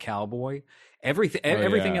Midnight Cowboy. Everything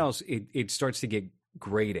yeah. else it starts to get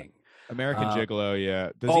grating. American Gigolo, yeah.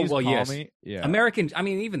 Does oh, he use well, Call yes. Me? Yeah. American, I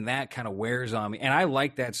mean, even that kind of wears on me, and I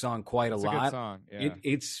like that song quite It's a a lot. good song. Yeah.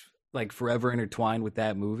 It's like forever intertwined with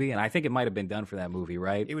that movie, and I think it might have been done for that movie,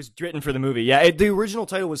 right? It was written for the movie. Yeah, the original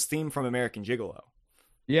title was "Theme from American Gigolo."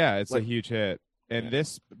 Yeah, it's Like- a huge hit. And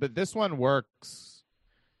this one works.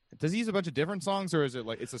 Does he use a bunch of different songs, or is it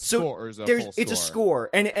like it's a score, or is it a full It's a score,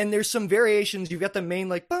 and there's some variations. You've got the main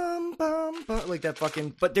like bum bum bum, like that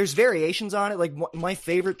fucking, but there's variations on it. Like my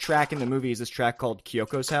favorite track in the movie is this track called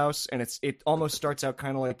Kyoko's House, and it almost starts out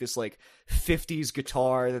kind of like this like 50s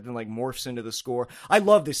guitar that then like morphs into the score. I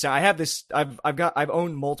love this sound. I have this. I've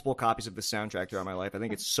owned multiple copies of the soundtrack throughout my life. I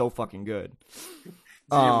think it's so fucking good.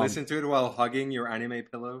 Do you listen to it while hugging your anime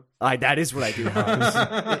pillow? That is what I do. Hans.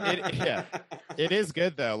 Yeah, it is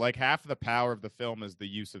good though. Like half the power of the film is the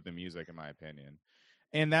use of the music, in my opinion.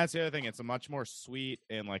 And that's the other thing. It's a much more sweet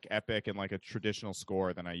and like epic and like a traditional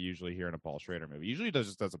score than I usually hear in a Paul Schrader movie. Usually he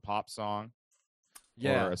just does a pop song,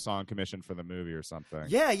 or a song commissioned for the movie or something.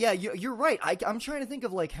 Yeah, you're right. I'm trying to think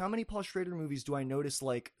of like how many Paul Schrader movies do I notice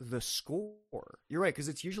like the score. You're right, because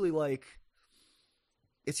it's usually like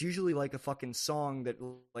a fucking song that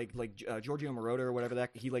like Giorgio Moroder or whatever that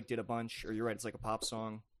he like did a bunch. Or you're right, it's like a pop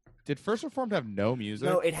song. Did First Reformed have no music?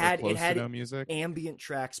 No, it Or had close to no music. ambient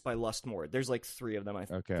tracks by Lustmore. There's like 3 of them. I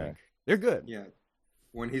think. Okay. They're good. Yeah.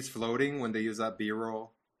 When he's floating, when they use that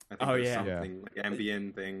B-roll, I think Oh, there's yeah. something like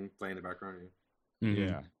ambient thing playing in the background.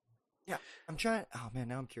 Mhm. Yeah. I'm trying. Oh man,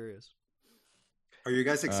 now I'm curious. Are you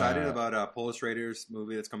guys excited about Paul Schrader's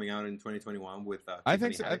movie that's coming out in 2021 with I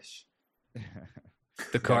Tiffany think so.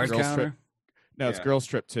 Haddish? The card Girls counter. Trip. No, it's Yeah. Girls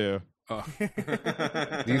Trip 2. Oh.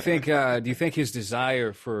 Do you think his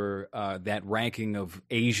desire for that ranking of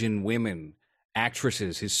Asian women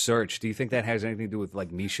actresses, his search, do you think that has anything to do with like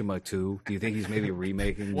Mishima too? Do you think he's maybe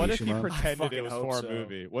remaking What if he Mishima? pretended fucking it was hope for so. a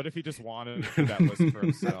movie? What if he just wanted that list for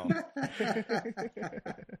himself?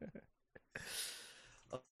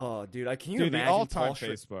 Oh, dude, can you Dude, the imagine all-time Paul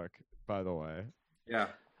Schrader? Facebook, by the way. Yeah.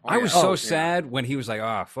 Oh, I was yeah. so Yeah. sad when he was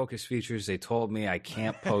like, Focus Features, they told me I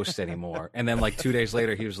can't post anymore. And then like 2 days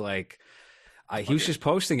later, he was like, he was just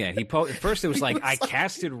posting it. At first it was like, I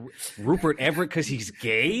casted Rupert Everett because he's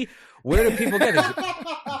gay. Where do people get this?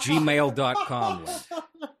 Gmail.com.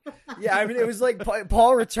 Yeah, I mean, it was like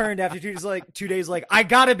Paul returned after 2 days, like, I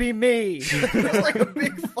gotta be me. It was like a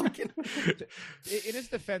big fucking. In his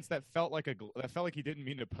defense, that felt like he didn't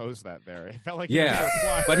mean to post that there. It felt like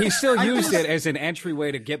Yeah, but he still used it as an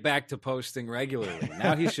entryway to get back to posting regularly.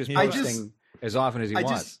 Now he's just I posting just- as often as he I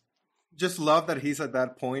wants. just love that he's at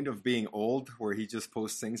that point of being old where he just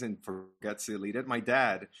posts things and forgets to delete it. My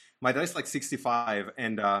dad's like 65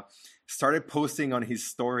 and started posting on his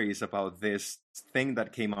stories about this thing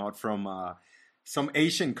that came out from some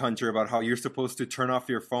Asian country about how you're supposed to turn off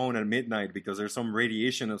your phone at midnight because there's some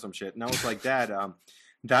radiation or some shit. And I was like, Dad,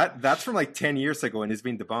 that's from like 10 years ago and it's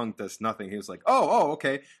been debunked as nothing. He was like, oh,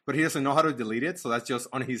 okay. But he doesn't know how to delete it. So that's just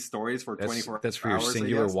on his stories for 24 hours. That's for your I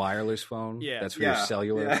singular guess. wireless phone. Yeah. That's for your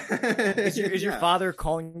cellular. Yeah. Is your Yeah. father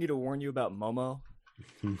calling you to warn you about Momo?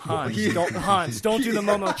 Hans, Yeah. don't do the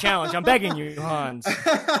Momo challenge. I'm begging you, Hans.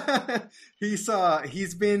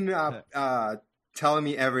 He's been telling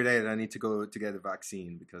me every day that I need to go to get a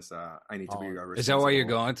vaccine because I need to be. Is that why you're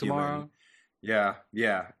going responsible tomorrow? human.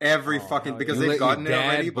 Yeah. Every fucking hell because yeah. You they've let your gotten it dad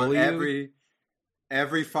already, but bully you? every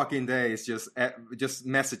every fucking day is just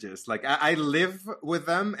messages. Like I live with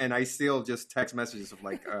them, and I still just text messages of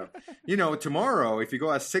like, tomorrow if you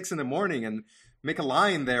go at 6 a.m. and make a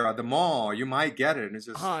line there at the mall, you might get it. And it's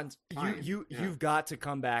just Hans, fine. you've got to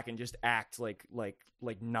come back and just act like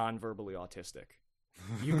non-verbally autistic.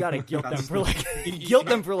 You've got to guilt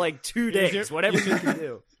them for like 2 days, whatever you can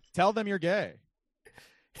do. Tell them you're gay.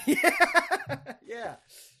 Yeah.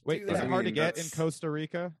 Wait, is it hard to get in Costa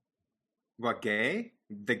Rica? What, gay?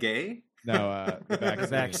 The gay? No, the The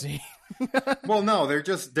vaccine. Well, no, they're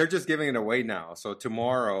just giving it away now. So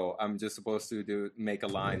tomorrow, I'm just supposed to make a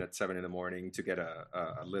line at 7 a.m. to get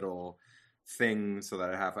a little thing so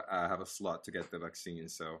that I have a slot to get the vaccine.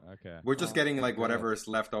 So Okay. we're just getting like whatever is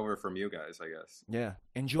left over from you guys, I guess. Yeah.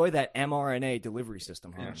 Enjoy that mRNA delivery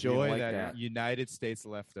system, Hans. Enjoy You'll like that United States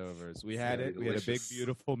leftovers. We had Very it. We had a big, delicious.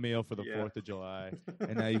 beautiful meal for the 4th of July,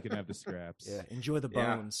 and now you can have the scraps. Yeah. Enjoy the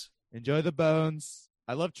Yeah. bones. Enjoy the bones.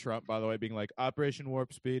 I love Trump, by the way, being like, Operation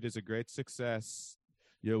Warp Speed is a great success.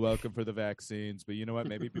 You're welcome for the vaccines. But you know what?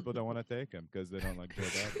 Maybe people don't want to take them because they don't like Joe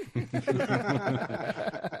Biden.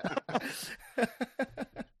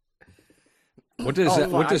 What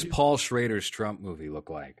does I- Paul Schrader's Trump movie look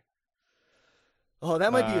like? Oh,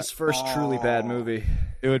 that might be his first truly bad movie.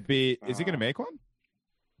 It would be, is he going to make one?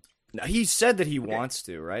 No, he said that he wants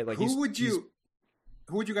to, right? Like, Who would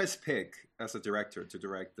you guys pick as a director to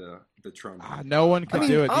direct the Trump? No one I could mean,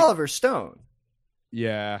 do it. Oliver Stone.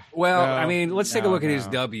 Yeah. Well, No, I mean, let's take a look at his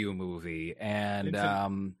no. W movie, and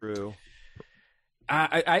True.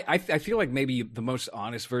 I feel like maybe the most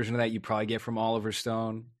honest version of that you probably get from Oliver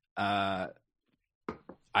Stone.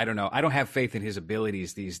 I don't know. I don't have faith in his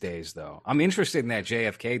abilities these days, though. I'm interested in that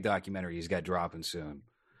JFK documentary he's got dropping soon.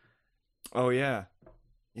 Oh, yeah.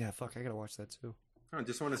 Yeah, fuck, I gotta watch that too. I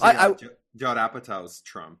just want to see Judd Apatow's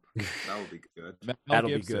Trump. That would be good. Mel That'll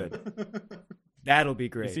Gibson. be good. That'll be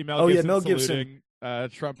great. You see Mel oh, Gibson yeah, Mel Gibson. saluting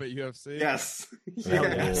Trump at UFC? Yes.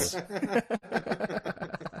 Yes. Yes.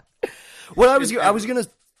 Well, I was gonna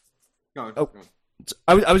Go Oh.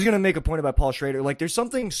 on. I was gonna make a point about Paul Schrader. Like, there's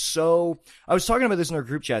something so I was talking about this in our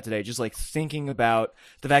group chat today, just like thinking about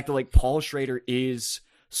the fact that like Paul Schrader is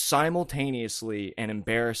simultaneously an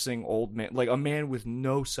embarrassing old man, like a man with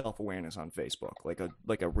no self-awareness on Facebook, like a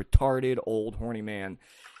retarded old horny man,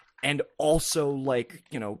 and also like,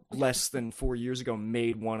 you know, less than 4 years ago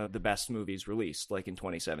made one of the best movies released, like in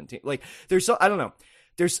 2017. Like, there's so I don't know.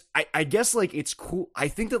 There's, I guess, like, it's cool. I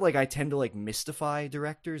think that, like, I tend to, like, mystify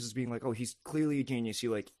directors as being like, oh, he's clearly a genius. He,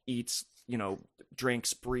 like, eats, you know,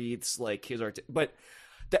 drinks, breathes, like, his art. But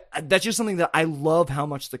that's just something that I love how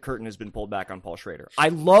much the curtain has been pulled back on Paul Schrader. I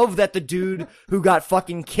love that the dude who got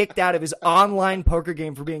fucking kicked out of his online poker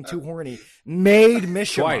game for being too horny made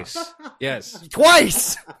Mishima. Twice. Yes.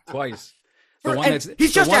 Twice! Twice. And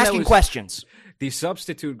he's just asking questions. The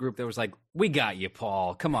substitute group that was like, we got you,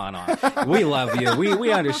 Paul. Come on. We love you.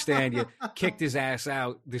 We understand you. Kicked his ass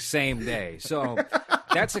out the same day. So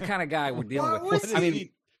that's the kind of guy we're dealing with.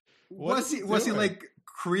 Was he like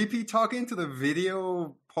creepy talking to the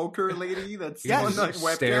video poker lady that's Yes. on the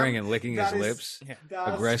webcam? Staring and licking his lips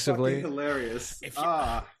That's aggressively. fucking hilarious.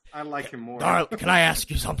 I like him more. Can I ask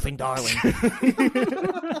you something, darling?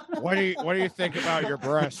 What do you think about your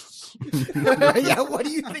breasts? Yeah, what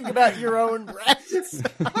do you think about your own breasts?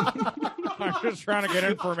 I'm just trying to get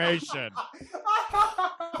information.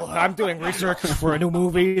 Well, I'm doing research for a new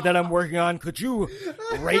movie that I'm working on. Could you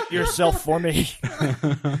rate yourself for me?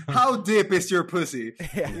 How deep is your pussy?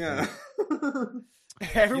 Yeah.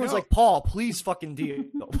 Everyone's like, Paul, please fucking deal.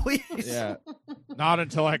 Please. Yeah. Not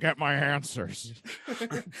until I get my answers.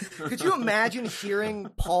 Could you imagine hearing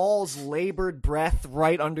Paul's labored breath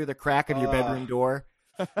right under the crack of your bedroom door?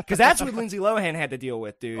 Because that's what Lindsay Lohan had to deal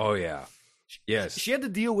with, dude. Oh, yeah. Yes. She had to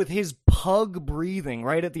deal with his pug breathing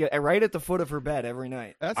right at the foot of her bed every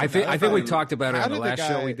night. I think we talked about it How on the did the last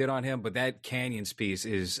show guy- we did on him, but that Canyons piece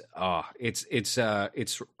is it's a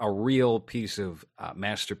real piece of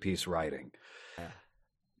masterpiece writing.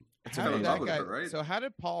 How fell did in that love with guy, her, right? So how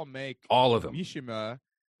did Paul make All of them. Mishima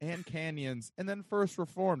and Canyons and then First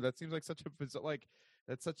Reformed? That seems like such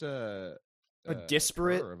a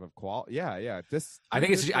disparate curve of quality. Yeah. I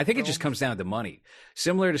think it just comes down to money.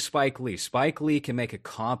 Similar to Spike Lee. Spike Lee can make a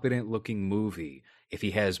competent looking movie if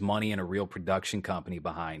he has money and a real production company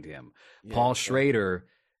behind him. Paul Schrader,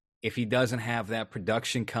 if he doesn't have that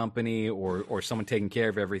production company or someone taking care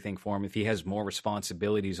of everything for him, if he has more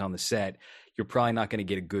responsibilities on the set, you're probably not going to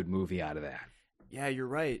get a good movie out of that. Yeah, you're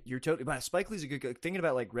right. You're totally. But Spike Lee's a good. Thinking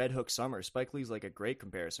about like Red Hook Summer, Spike Lee's like a great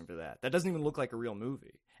comparison for that. That doesn't even look like a real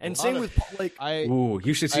movie. And same with like. Ooh,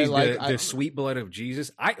 you should see the Sweet Blood of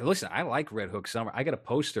Jesus. I like Red Hook Summer. I got a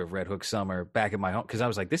poster of Red Hook Summer back in my home because I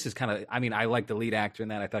was like, this is kind of. I mean, I like the lead actor in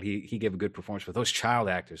that. I thought he gave a good performance. But those child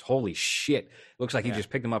actors, holy shit! Looks like he just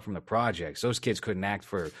picked them up from the projects. Those kids couldn't act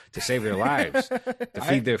to save their lives, to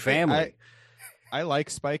feed their family. I like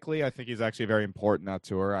Spike Lee. I think he's actually very important on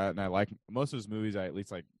tour, and I like most of his movies. I at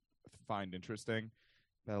least like find interesting.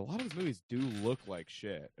 But a lot of his movies do look like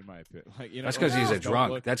shit, in my opinion. Like, that's because he's a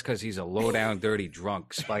drunk. That's because he's a low down, dirty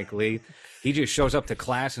drunk. Spike Lee. He just shows up to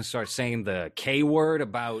class and starts saying the K word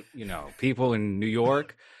about people in New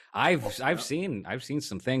York. I've seen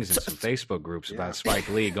some things in some Facebook groups about Spike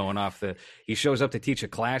Lee going off he shows up to teach a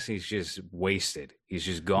class and he's just wasted. He's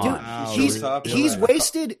just gone. Dude, he's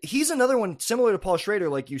wasted. He's another one similar to Paul Schrader.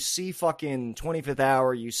 Like you see fucking 25th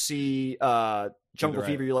Hour, you see Jungle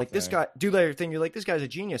Fever, you're like, this guy, do that thing, you're like, this guy's a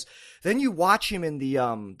genius. Then you watch him in the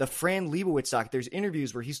Fran Lebowitz doc. There's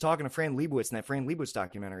interviews where he's talking to Fran Lebowitz in that Fran Lebowitz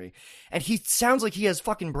documentary, and he sounds like he has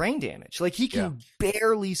fucking brain damage. Like he can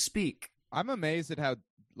barely speak. I'm amazed at how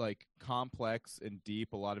like complex and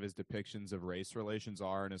deep a lot of his depictions of race relations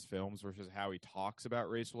are in his films versus how he talks about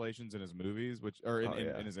race relations in his movies,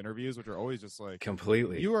 in his interviews, which are always just like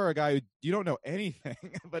completely. You are a guy who you don't know anything,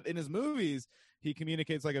 but in his movies he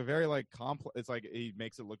communicates like a very like complex. It's like he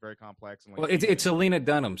makes it look very complex. And, like, well, it's a Lena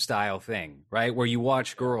Dunham style thing, right? Where you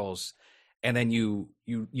watch Girls. And then you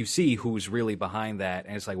see who's really behind that,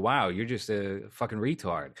 and it's like, wow, you're just a fucking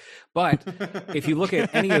retard. But if you look at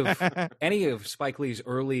any of Spike Lee's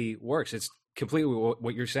early works, it's completely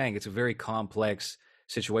what you're saying. It's a very complex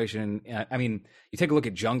situation. I mean, you take a look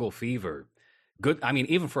at Jungle Fever. Good. I mean,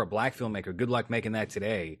 even for a black filmmaker, good luck making that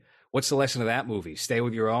today. What's the lesson of that movie? Stay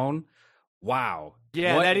with your own. Wow.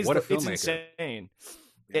 Yeah, that is. It's insane.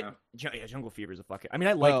 Yeah. Jungle Fever is a fucking. I mean,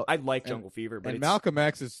 I like Jungle Fever, but Malcolm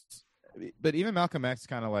X is. But even Malcolm X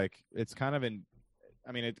kind of like it's kind of in.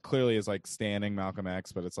 I mean, it clearly is like standing Malcolm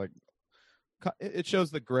X, but it's like it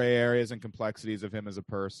shows the gray areas and complexities of him as a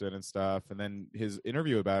person and stuff. And then his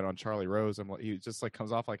interview about it on Charlie Rose, he just like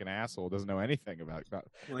comes off like an asshole, doesn't know anything about.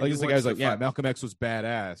 Like he's the guy's like, yeah, Malcolm X was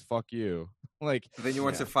badass. Fuck you. Like then you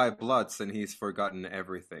watch the Five Bloods, and he's forgotten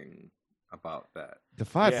everything about that. The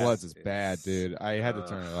Five Bloods is bad, dude. I had to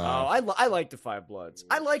turn it off. Oh, I like the Five Bloods.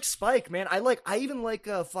 I like Spike, man. I even like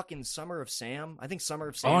fucking Summer of Sam. I think Summer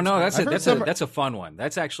of Sam. Oh no, that's a fun one.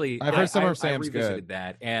 That's actually I've heard Summer of Sam's revisited good.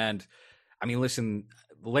 that, and I mean, listen,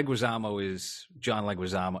 Leguizamo is John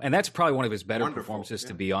Leguizamo, and that's probably one of his better performances,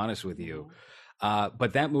 to be honest with you.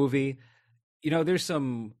 But that movie, there's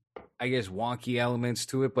some, I guess, wonky elements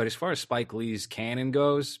to it, but as far as Spike Lee's canon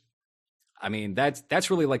goes, I mean, that's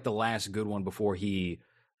really like the last good one before he,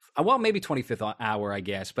 maybe 25th Hour, I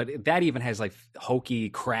guess, but that even has like hokey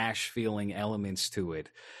crash feeling elements to it.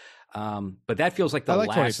 But that feels like the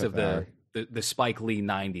last of the Spike Lee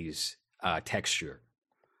 90s texture.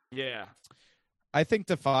 Yeah. I think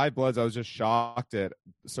the Five Bloods, I was just shocked at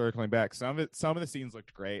circling back. Some of the scenes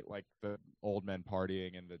looked great, like the old men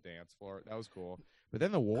partying in the dance floor. That was cool. But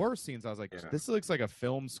then the war scenes, I was like, this looks like a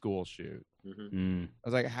film school shoot. Mm-hmm. I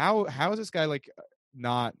was like, how is this guy like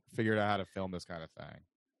not figured out how to film this kind of thing?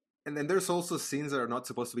 And then there's also scenes that are not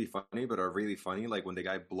supposed to be funny, but are really funny. Like when the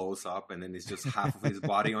guy blows up and then it's just half of his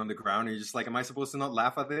body on the ground. And you're just like, am I supposed to not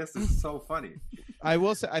laugh at this? This is so funny. I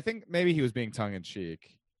will say, I think maybe he was being tongue in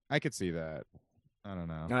cheek. I could see that. I don't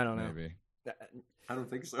know. Maybe. I don't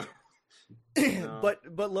think so. No. But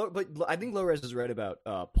I think Lores is right about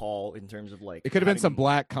Paul in terms of like it could have been some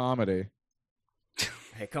black comedy.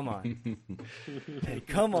 Hey, come on!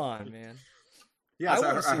 Come on, man! Yeah,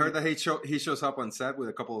 I heard that he shows up on set with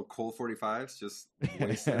a couple of Colt 45s, just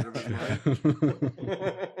wasted.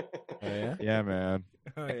 Yeah, man.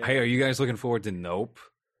 Hey, are you guys looking forward to Nope?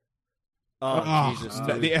 Oh, Jesus!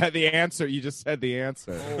 The answer you just said. The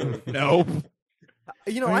answer. Nope.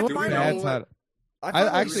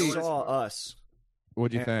 I actually saw Us.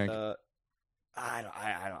 What'd you think? I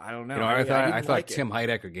don't know. I thought Tim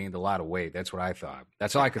Heidecker gained a lot of weight. That's what I thought.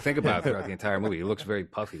 That's all I could think about throughout the entire movie. He looks very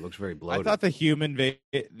puffy. Looks very bloated. I thought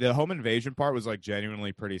the home invasion part was like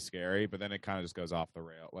genuinely pretty scary, but then it kind of just goes off the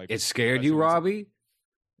rail. Like it scared you, Robbie?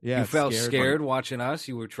 Yeah, you felt scared watching Us.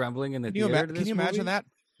 You were trembling in the theater. Can you imagine that?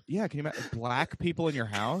 Yeah, can you imagine black people in your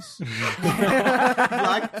house?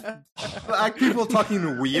 black people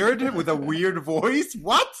talking weird with a weird voice.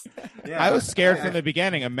 What? Yeah. I was scared from the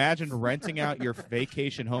beginning. Imagine renting out your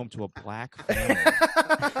vacation home to a black family.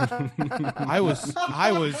 I was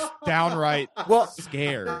downright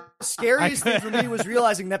scared. Scariest thing for me was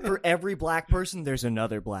realizing that for every black person, there's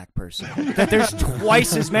another black person. That there's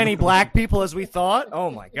twice as many black people as we thought.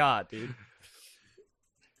 Oh my god, dude.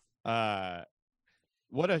 How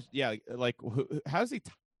does he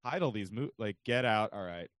title these movies? Like Get Out, all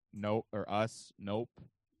right, Nope, or Us, Nope.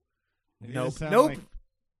 Nope. Like...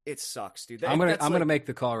 It sucks, dude. I'm gonna make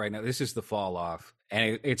the call right now. This is the fall off,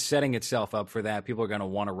 and it's setting itself up for that. People are gonna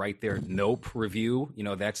want to write their Nope review. You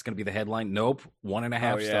know, that's gonna be the headline. Nope,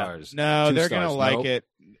 1.5 stars. No, 2 they're stars. gonna like Nope. it.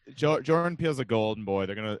 Jordan Peele's a golden boy.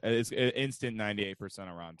 They're gonna it's instant 98% on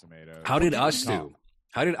Rotten Tomatoes. How did Us do?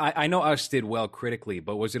 How did I know Us did well critically,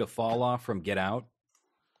 but was it a fall off from Get Out?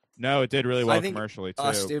 No, it did really well I think commercially too.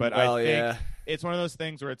 Us did but well, I think yeah. it's one of those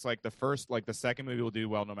things where it's like the second movie will do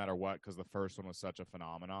well no matter what because the first one was such a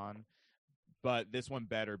phenomenon. But this one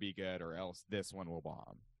better be good, or else this one will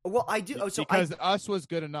bomb. Well, I do. Because Us was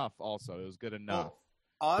good enough. Also, it was good enough.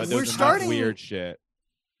 Us, But We're there's starting- enough weird shit.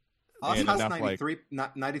 Us and has enough,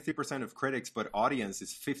 93% of critics, but audience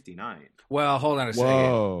is 59. Well, hold on a second.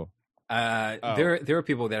 Whoa. There are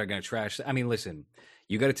people that are going to trash. I mean, listen,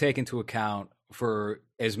 you got to take into account for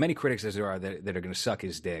as many critics as there are that are going to suck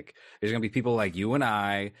his dick. There's going to be people like you and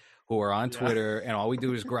I who are on Twitter, and all we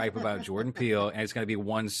do is gripe about Jordan Peele, and it's going to be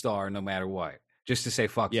 1 star no matter what, just to say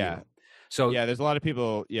fuck you. So Yeah, there's a lot of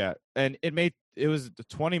people. Yeah, and it was a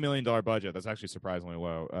 $20 million budget. That's actually surprisingly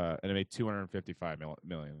low, and it made $255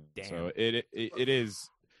 million. Damn. So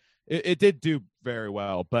it did do very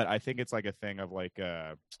well, but I think it's like a thing of like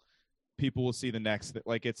people will see the next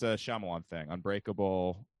like it's a Shyamalan thing.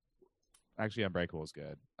 Unbreakable. Actually, Unbreakable is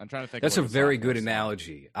good. I'm trying to think. that's of a what very his good last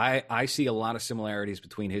analogy. I see a lot of similarities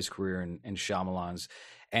between his career and Shyamalan's.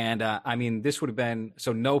 And I mean, this would have been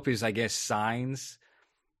so. Nope is, I guess, Signs.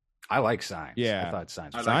 I like Signs. Yeah. I thought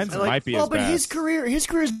Signs. Was Signs good. might be well, his but best. his career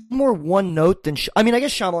is more one note than. I mean, I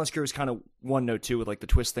guess Shyamalan's career is kind of one note too with like the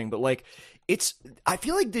twist thing, but like I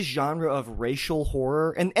feel like this genre of racial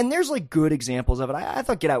horror, and there's like good examples of it. I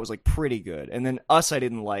thought Get Out was like pretty good, and then Us I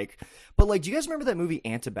didn't like, but like, do you guys remember that movie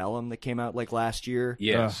Antebellum that came out like last year?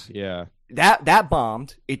 Yes. Yeah. That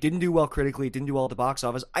bombed. It didn't do well critically. It didn't do well at the box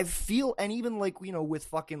office. I feel, and even like, you know, with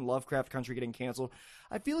fucking Lovecraft Country getting canceled,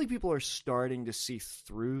 I feel like people are starting to see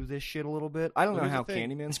through this shit a little bit. I don't know Here's how the thing.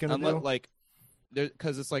 Candyman's gonna do. Like,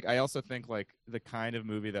 because it's like I also think like the kind of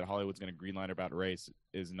movie that Hollywood's going to greenlight about race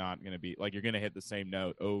is not going to be like you're going to hit the same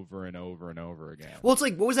note over and over and over again. Well, it's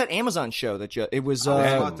like, what was that Amazon show that it was? I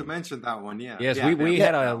was about to mention that one. Yeah. Yes, Yeah, we yeah.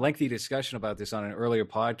 had a lengthy discussion about this on an earlier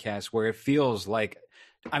podcast where it feels like,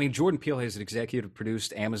 I mean, Jordan Peele has executive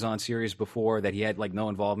produced Amazon series before that he had like no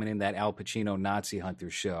involvement in, that Al Pacino Nazi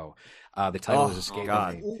Hunters show. The title is escaping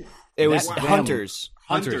God. me. It was That- Hunters.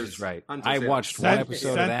 Hunters is right. Hunters, I yeah. watched one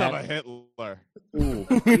episode of that. a Hitler.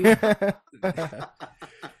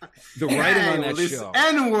 The writing on that this show.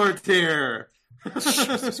 N-word here.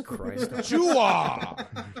 Jesus Christ. Chua.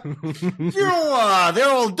 They're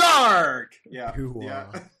all dark. Yeah. Chua.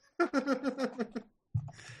 Yeah.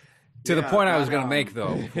 To the Yeah, point I was that, going to make,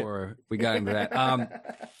 though, before we got into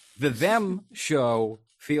that, the Them show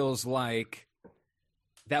feels like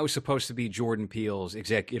that was supposed to be Jordan Peele's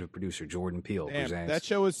executive producer. Jordan Peele Damn, presents. that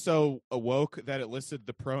show is so awoke that it listed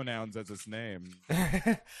the pronouns as its name.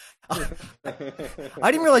 I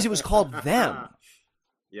didn't realize it was called Them.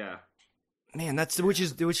 Yeah. Man,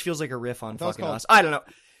 which feels like a riff on thought it was fucking called- Us. I don't know.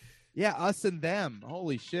 Yeah, Us and Them.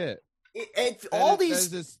 Holy shit! All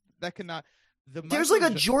these. that cannot. There's like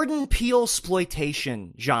a Jordan Peele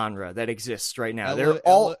exploitation genre that exists right now. Ele- They're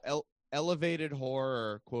all. elevated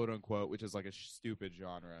horror, quote unquote, which is like a stupid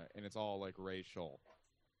genre, and it's all like racial.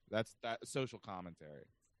 That's that social commentary.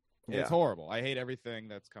 And Yeah. It's horrible. I hate everything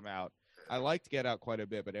that's come out. I liked Get Out quite a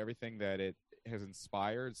bit, but everything that it has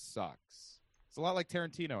inspired sucks. It's a lot like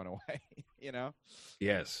Tarantino in a way, you know?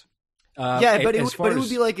 Yes. Yeah, but as it far would as-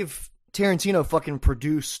 be like if Tarantino fucking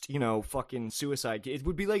produced, fucking Suicide. It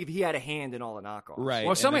would be like if he had a hand in all the knockoffs. Right.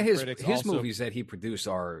 Well, some of and his critics also- movies that he produced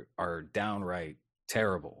are downright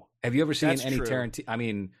terrible. Have you ever seen That's any true. Tarantino? I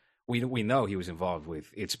mean, we know he was involved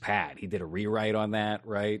with It's Pat. He did a rewrite on that,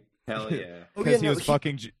 right? Hell yeah. Because he was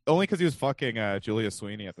fucking only because he was fucking Julia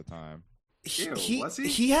Sweeney at the time. Ew, was he?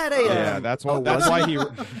 He had a. Yeah, that's why.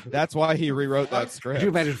 That's why he rewrote that script. Could you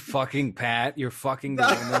imagine fucking Pat? You're fucking the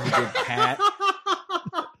woman who did Pat.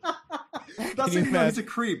 That's you it. No, he's a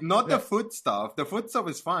creep. Not the foot stuff. The foot stuff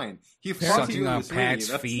is fine. He fucks Sucking you in on the sweeney. Pat's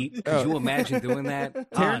That's- feet. Could you imagine doing that?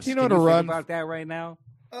 Hans, Tarantino can to you run- think about that right now?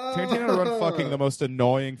 Tarantino to run fucking the most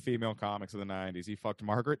annoying female comics of the 90s. He fucked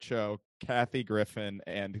Margaret Cho, Kathy Griffin,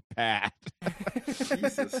 and Pat.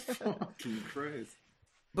 Jesus fucking Christ.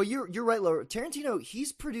 But you're right, Laura. Tarantino, he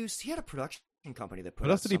had a production company that put What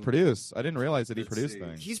out else did he some- produce? I didn't realize that he Let's produced see.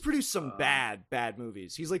 things. He's produced some bad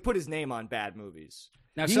movies. He's like put his name on bad movies.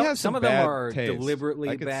 Now, He some, has some some of them bad are taste. deliberately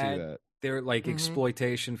I could see bad. that. They're like Mhm.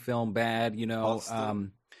 exploitation film bad, you know. Hostel.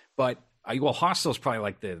 But well, Hostel's probably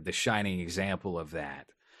like the shining example of that.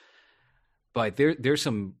 But there's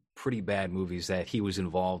some pretty bad movies that he was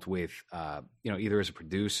involved with, either as a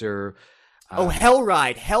producer.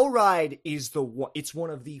 Hellride. Hellride is it's one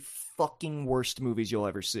of the fucking worst movies you'll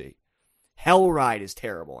ever see. Hellride is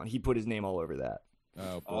terrible, and he put his name all over that.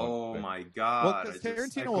 Oh, boy. Oh my god! 'cause I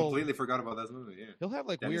Tarantino will- completely forgot about that movie. Yeah. He'll have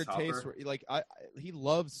like Dennis weird Hopper. tastes. Where, like he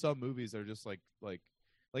loves some movies that are just like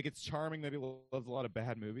it's charming that he loves a lot of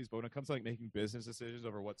bad movies, but when it comes to like making business decisions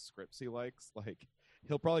over what scripts he likes, like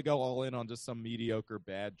he'll probably go all in on just some mediocre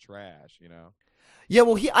bad trash, you know? Yeah,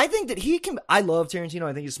 well, I think that he can. I love Tarantino.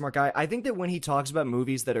 I think he's a smart guy. I think that when he talks about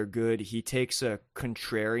movies that are good, he takes a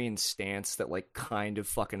contrarian stance that like kind of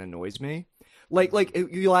fucking annoys me. Like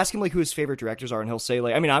you'll ask him like who his favorite directors are, and he'll say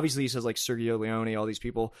like, I mean, obviously he says like Sergio Leone, all these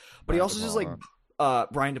people, but he Brian also De says like Palma.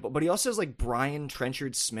 Brian, but he also says like Brian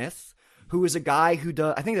Trenchard Smith, who is a guy who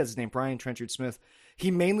does. I think that's his name, Brian Trenchard Smith.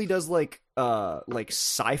 He mainly does like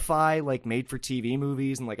sci-fi, like made for TV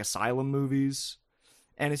movies and like asylum movies.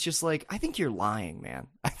 And it's just like, I think you're lying, man.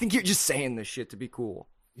 I think you're just saying this shit to be cool.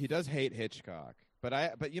 He does hate Hitchcock,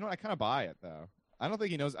 but you know, I kind of buy it though. I don't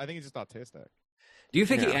think he knows. I think he's just autistic. Do you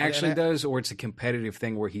think he Yeah. actually does, or it's a competitive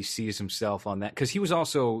thing where he sees himself on that? Because he was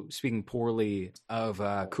also speaking poorly of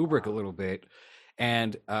Kubrick a little bit,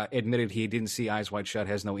 and admitted he didn't see Eyes Wide Shut,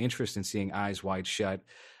 has no interest in seeing Eyes Wide Shut,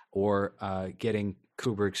 or getting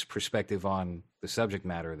Kubrick's perspective on the subject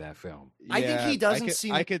matter of that film. I think he doesn't see.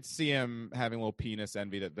 see- I could see him having a little penis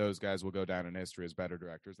envy that those guys will go down in history as better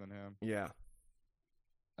directors than him. Yeah.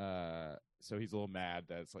 So he's a little mad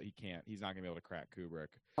that it's like he's not gonna be able to crack Kubrick.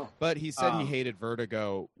 But he said he hated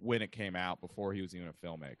Vertigo when it came out before he was even a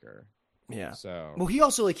filmmaker. Yeah. So Well, he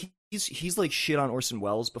also like he's like shit on Orson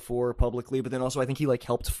Welles before publicly, but then also I think he like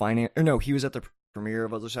helped finance. Or no, he was at the premiere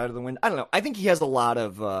of Other Side of the Wind. I don't know. I think he has a lot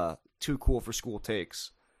of too cool for school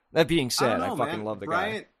takes. That being said, I fucking love the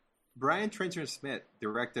guy. Brian Trenchard Smith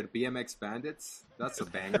directed BMX Bandits. That's a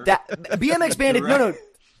banger. That BMX Bandit. No,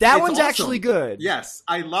 that It's one's awesome. actually good. Yes,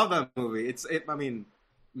 I love that movie. I mean,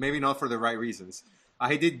 maybe not for the right reasons.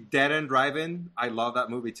 I did Dead End Drive-In. I love that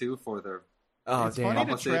movie too for the Oh It's damn. funny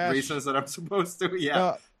to opposite trash- reasons that I'm supposed to. Yeah,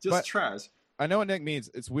 No, just but- trash. I know what Nick means.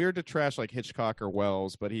 It's weird to trash like Hitchcock or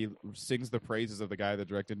Wells, but he sings the praises of the guy that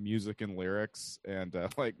directed music and lyrics and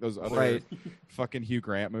like those other Right. fucking Hugh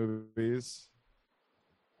Grant movies.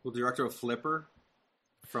 The director of Flipper.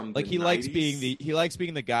 From Like the he likes 90s.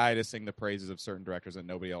 being the guy to sing the praises of certain directors that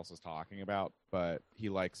nobody else is talking about, but he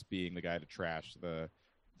likes being the guy to trash the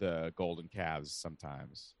Golden Calves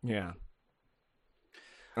sometimes. Yeah.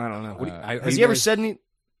 I don't know. Has He ever said any?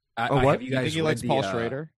 what? Have you You think guys he read likes the, Paul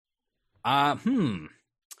Schrader?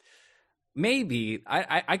 Maybe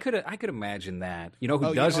I could imagine that. You know who Oh,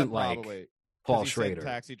 you know doesn't what? like Probably. 'Cause Paul he said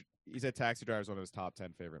Schrader? He said Taxi Driver is one of his top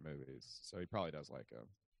 10 favorite movies, so he probably does like him.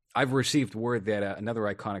 I've received word that another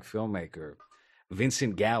iconic filmmaker,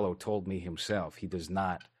 Vincent Gallo, told me himself he does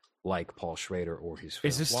not like Paul Schrader or his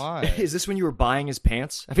films. Is this Why? Is this when you were buying his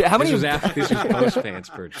pants? I mean, how many? This was post pants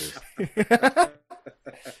purchase.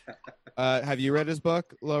 Have you read his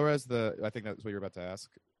book, Lores? I think that's what you're about to ask.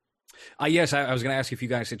 Yes, I was going to ask if you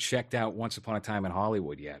guys had checked out Once Upon a Time in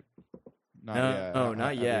Hollywood yet. Not No, yet. oh,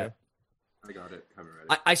 not Have yet. you? I got it. Haven't read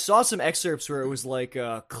it. I saw some excerpts where it was like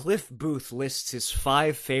Cliff Booth lists his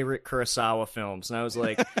 5 favorite Kurosawa films, and I was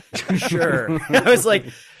like, sure. I was like,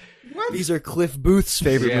 these are Cliff Booth's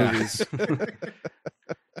favorite Yeah. movies.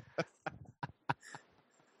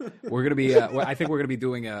 We're gonna be. I think we're gonna be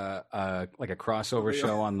doing a crossover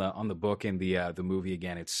show on the book and the movie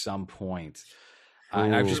again at some point.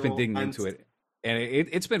 And I've just been digging into it, and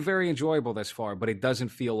it's been very enjoyable thus far. But it doesn't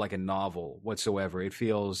feel like a novel whatsoever. It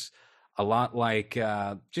feels a lot like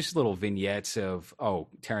just little vignettes of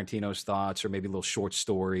Tarantino's thoughts, or maybe little short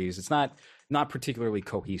stories. It's not particularly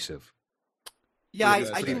cohesive. Yeah, I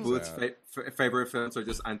Cliff didn't. Booth's favorite films are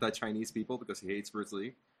just anti-Chinese people because he hates Bruce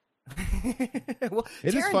Lee. Well,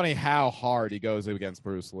 It is funny how hard he goes against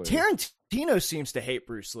Bruce Lee. Tarantino seems to hate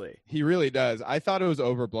Bruce Lee. He really does. I thought it was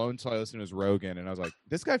overblown until I listened to his Rogan, and I was like,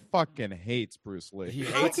 this guy fucking hates Bruce Lee. He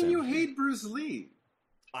How hates can him. you hate Bruce Lee?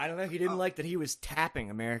 I don't know. He didn't like that he was tapping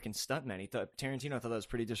American stuntmen. Tarantino thought that was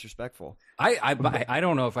pretty disrespectful. I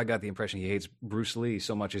don't know if I got the impression he hates Bruce Lee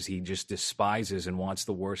so much as he just despises and wants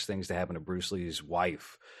the worst things to happen to Bruce Lee's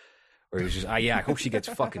wife. Or he's just, I hope she gets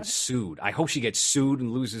fucking sued. I hope she gets sued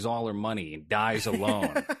and loses all her money and dies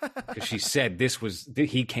alone. Because she said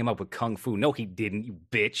he came up with Kung Fu. No, he didn't, you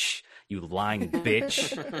bitch. You lying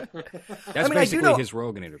bitch. That's basically his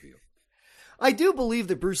Rogan interview. I do believe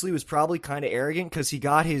that Bruce Lee was probably kind of arrogant because he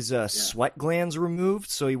got his sweat glands removed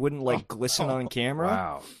so he wouldn't glisten on camera.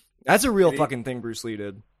 Wow. That's a real fucking thing Bruce Lee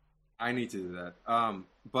did. I need to do that.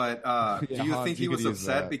 Do you think he was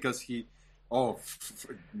upset because he...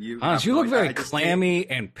 Hans, you look very clammy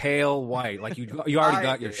and pale white. Like you already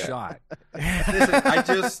got your shot.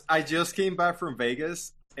 Listen, I just came back from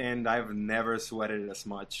Vegas, and I've never sweated as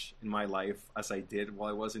much in my life as I did while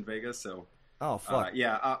I was in Vegas. So, fuck.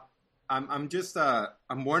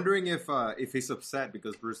 I'm wondering if he's upset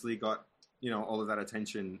because Bruce Lee got all of that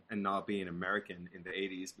attention and not being American in the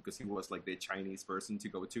 80s because he was like the Chinese person to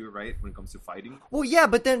go to, right, when it comes to fighting. Well, yeah,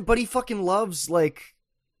 but he fucking loves like.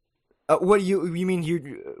 What do you mean?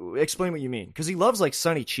 You explain what you mean, because he loves like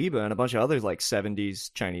Sonny Chiba and a bunch of other like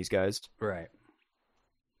 70s Chinese guys. Right.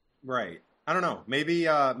 I don't know. Maybe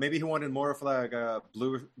he wanted more of like a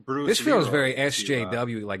Bruce. This feels very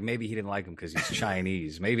SJW. Like maybe he didn't like him because he's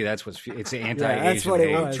Chinese. Maybe that's it's anti-Asian. That's what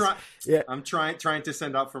it was. I'm trying to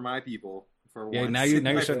stand up for my people for once. Now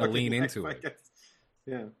you're starting to lean into it.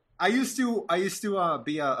 Yeah. I used to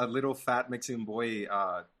be a little fat Mexican boy,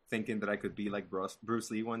 thinking that I could be like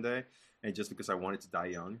Bruce Lee one day, and just because I wanted to die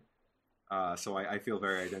young. So I feel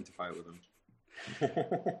very identified with him.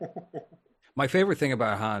 My favorite thing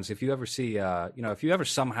about Hans, if you ever see, if you ever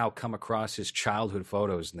somehow come across his childhood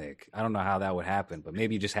photos, Nick, I don't know how that would happen, but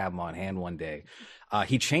maybe you just have him on hand one day.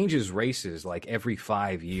 He changes races like every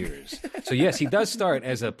 5 years. So yes, he does start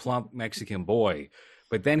as a plump Mexican boy,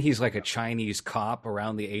 but then he's like a Chinese cop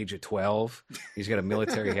around the age of 12. He's got a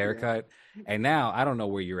military haircut. And now, I don't know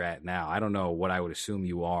where you're at now. I don't know what I would assume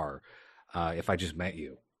you are if I just met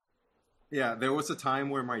you. Yeah, there was a time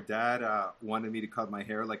where my dad wanted me to cut my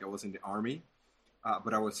hair like I was in the army,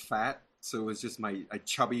 but I was fat. So it was just a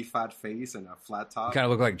chubby fat face and a flat top. You kind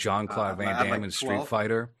of look like Jean-Claude Van Damme in Street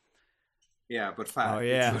Fighter. Yeah, but fat. Oh,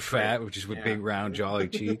 yeah. Fat, which is with big, round, jolly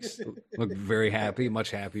cheeks. Look very happy,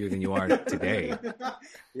 much happier than you are today.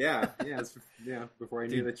 Yeah, before I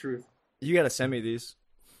knew the truth. You got to send me these.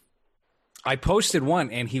 I posted one,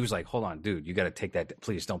 and he was like, "Hold on, dude, you got to take that.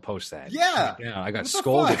 Please don't post that." Yeah, I got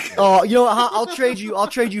scolded. Oh, I'll trade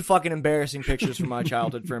you fucking embarrassing pictures from my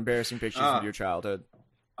childhood for embarrassing pictures from your childhood.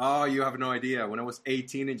 Oh, you have no idea. When I was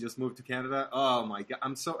 18 and just moved to Canada, oh my god,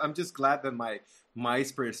 I'm just glad that my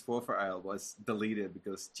MySpace profile was deleted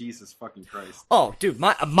because Jesus fucking Christ. Oh, dude,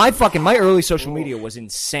 my early social media was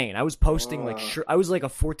insane. I was posting I was like a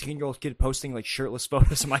 14-year-old kid posting like shirtless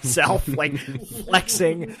photos of myself, like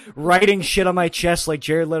flexing, writing shit on my chest like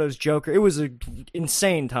Jared Leto's Joker. It was an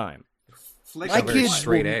insane time. My kids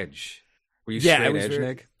straight edge. Were you straight edge,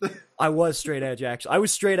 Nick? I was straight edge, actually. I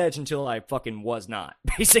was straight edge until I fucking was not,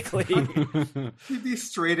 basically. You'd be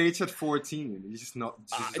straight edge at 14. You just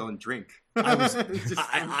don't drink. I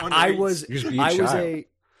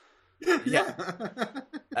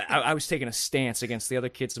was taking a stance against the other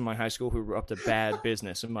kids in my high school who were up to bad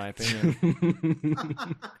business, in my opinion.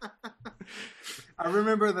 I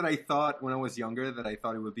remember that I thought when I was younger that I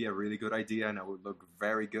thought it would be a really good idea and I would look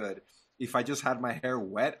very good if I just had my hair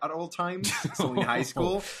wet at all times. So in high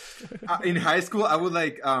school, I would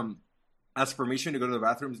like ask permission to go to the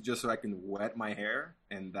bathrooms just so I can wet my hair,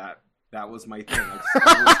 and that was my thing.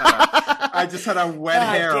 I just had a wet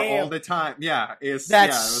hair all the time. Yeah,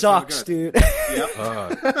 that sucks, dude. Yep. You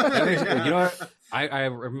know what? I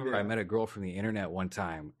remember I met a girl from the internet one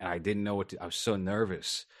time, and I didn't know I was so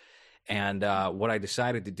nervous. And what I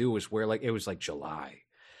decided to do was it was like July.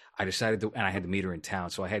 I decided to, and I had to meet her in town,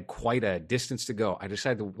 so I had quite a distance to go. I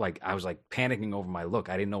decided to, I was panicking over my look.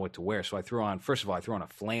 I didn't know what to wear, so I threw on a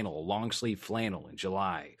flannel, a long sleeve flannel in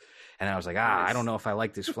July. And I was like, I don't know if I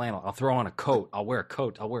like this flannel. I'll throw on a coat. I'll wear a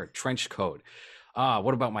coat. I'll wear a trench coat.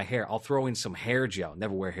 What about my hair? I'll throw in some hair gel.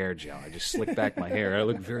 Never wear hair gel. I just slick back my hair. I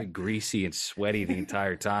look very greasy and sweaty the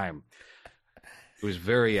entire time. It was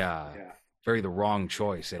very the wrong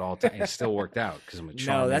choice at all times. It still worked out because I'm a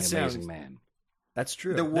charming, amazing man. That's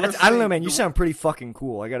true. I don't know, man. You sound pretty fucking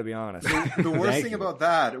cool. I got to be honest. The worst thing about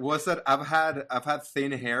that was that I've had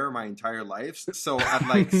thin hair my entire life. So at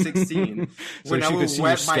like 16, when I would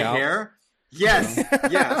wet my hair,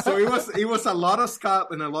 yeah. So it was a lot of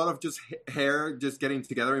scalp and a lot of just hair just getting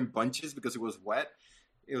together in bunches because it was wet.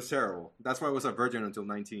 It was terrible. That's why I was a virgin until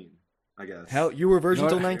 19. I guess. Hell, you were a virgin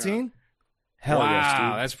You know till what? 19? Hell wow, yes,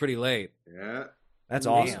 dude. that's pretty late. Yeah. That's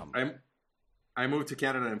Damn. awesome. I moved to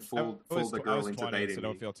Canada and fooled the I girl was into 20, dating so me.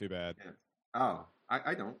 don't feel too bad. Oh,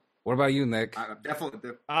 I don't. What about you, Nick? I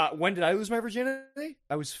definitely. When did I lose my virginity?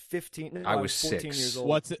 I was 15. No, I I was 14 6. years old.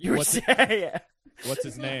 What's it? You were What's, yeah. what's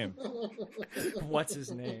his name? What's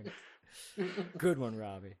his name? Good one,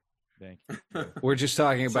 Robbie. Thank you. We're just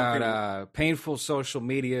talking Something- about painful social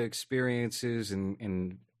media experiences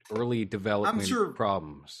and early development sure-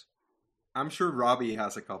 problems. I'm sure Robbie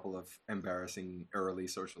has a couple of embarrassing early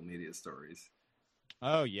social media stories.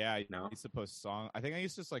 Oh yeah, I No? used to post song. I think I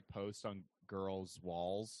used to just like post on girls'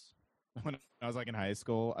 walls when I was like in high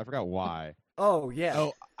school. I forgot why. Oh yeah.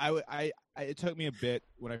 Oh, I it took me a bit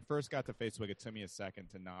when I first got to Facebook. It took me a second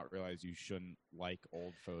to not realize you shouldn't like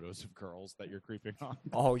old photos of girls that you're creeping on.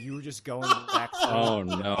 Oh, you were just going back. Oh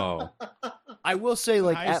no! I will say,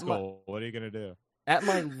 like high at my school, what are you gonna do? at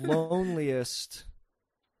my loneliest.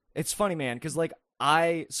 It's funny, man, because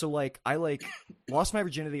I lost my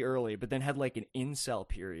virginity early, but then had like an incel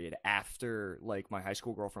period after like my high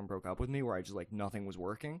school girlfriend broke up with me, where I just like nothing was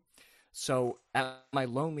working. So at my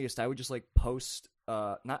loneliest, I would just like post.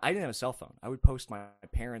 I didn't have a cell phone. I would post my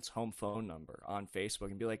parents' home phone number on Facebook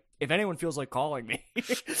and be like, if anyone feels like calling me. No,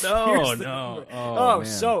 here's the no. number. Oh, man.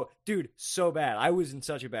 So bad. I was in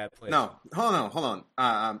such a bad place. No, hold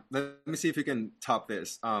on. Let me see if you can top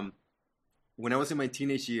this. When I was in my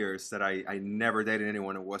teenage years, that I never dated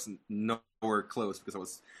anyone who wasn't nowhere close because I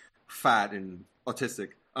was fat and autistic.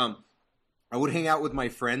 I would hang out with my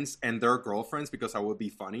friends and their girlfriends because I would be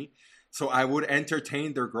funny. So I would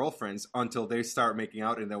entertain their girlfriends until they start making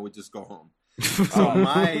out, and then would just go home. So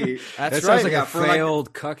my That That's sounds right. like yeah, a for, like-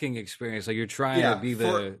 failed cucking experience. Like you're trying Yeah, to be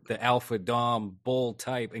for- the alpha dom bull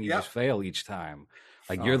type, and you Yep. just fail each time.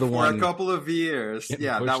 Like Oh, you're the for one. a couple of years, getting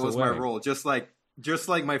yeah, that pushed was my away. role. Just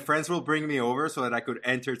like my friends will bring me over so that I could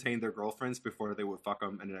entertain their girlfriends before they would fuck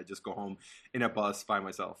them, and then I just go home in a bus by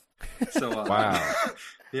myself. So Wow.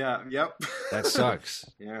 yeah, yep, That sucks.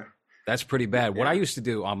 yeah. That's pretty bad. What Yeah. I used to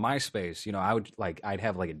do on MySpace, I'd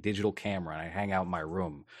have like a digital camera and I'd hang out in my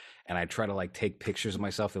room and I'd try to like take pictures of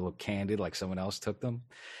myself that look candid, like someone else took them.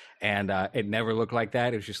 And it never looked like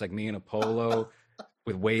that. It was just like me in a polo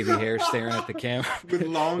with wavy hair staring at the camera. With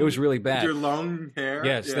long, It was really with bad. your long hair.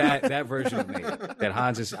 Yes, yeah. that version of me that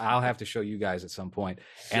Hans is. I'll have to show you guys at some point.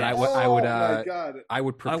 And I Oh would my God. I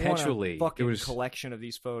would I want perpetually. a fucking it was collection of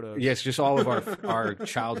these photos. yes, just all of our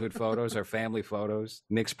childhood photos, our family photos,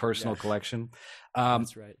 Nick's personal Yeah. collection.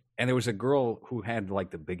 That's right. And there was a girl who had like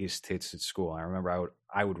the biggest tits at school. I remember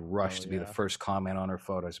I would rush Oh, to be the yeah. first comment on her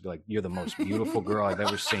photos, be like, "You're the most beautiful girl I've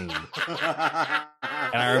ever seen."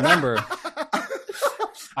 And I remember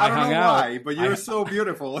I don't hung know out. why, but you're so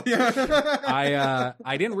beautiful.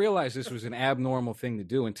 I didn't realize this was an abnormal thing to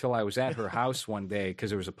do until I was at her house one day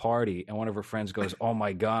because there was a party, and one of her friends goes, "Oh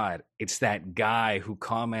my God, it's that guy who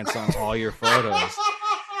comments on all your photos."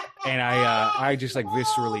 And I just like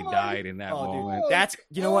viscerally died in that Oh, moment. dude. That's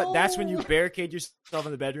you know what? That's when you barricade yourself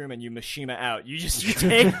in the bedroom and you Mishima out. You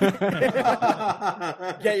take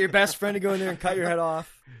get your best friend to go in there and cut your head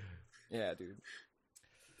off. Yeah, dude.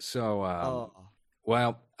 So, Oh.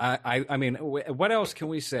 well, I mean, what else can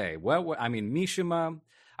we say? Well, I mean, Mishima.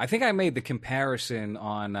 I think I made the comparison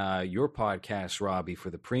on your podcast, Robbie, for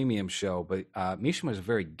the premium show. But Mishima is a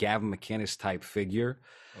very Gavin McInnes type figure.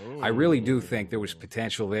 I really do think there was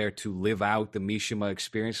potential there to live out the Mishima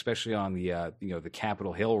experience, especially on the the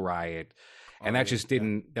Capitol Hill riot, and that just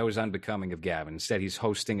didn't. That was unbecoming of Gavin. Instead, he's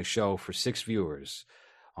hosting a show for 6 viewers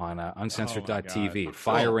on uncensored.tv, God.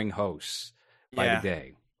 firing hosts by Yeah. the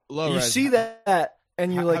day. You see that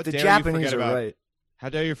and you're How like, the dare you Japanese forget are about- right. How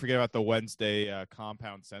dare you forget about the Wednesday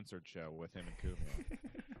Compound Censored show with him and Kumia?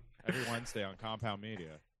 Every Wednesday on Compound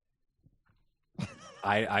Media.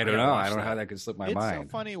 I don't gotta know. watch I don't know that. how that could slip my It's mind. so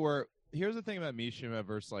funny where here's the thing about Mishima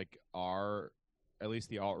versus like at least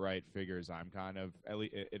the alt-right figures I'm kind of at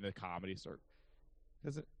least in the comedy circle.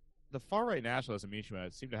 Because the far-right nationalists and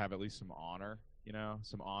Mishima seem to have at least some honor,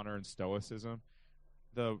 some honor and stoicism.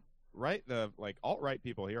 The like alt-right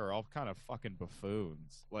people here are all kind of fucking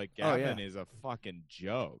buffoons. Like Oh, Gavin yeah. is a fucking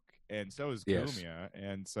joke, and so is Yes. Kumia,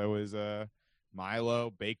 and so is Milo,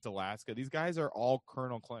 Baked Alaska. These guys are all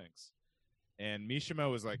Colonel Clinks. And Mishima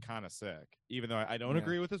was like kind of sick, even though I don't Yeah.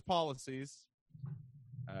 agree with his policies.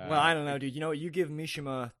 Well, I don't know, dude. You know what? You give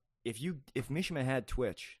Mishima if Mishima had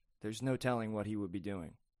Twitch, there's no telling what he would be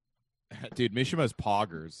doing. Dude, Mishima's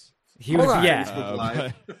poggers. He Hold would, on. yeah. Facebook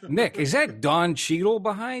Live. Nick, is that Don Cheadle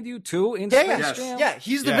behind you too? In Yeah, Space Yes. Jam? Yeah,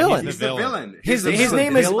 he's the Yeah, villain. He's the villain. His- He's the his villain.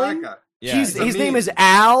 name is- He's black guy. Yeah, his he's a name meme. is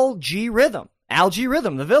Al G Rhythm. Al G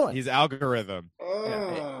Rhythm, the villain. he's algorithm.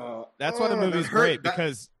 Oh, That's why the that movie's hurt. great,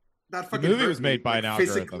 because That the fucking movie hurt was me, made by like, an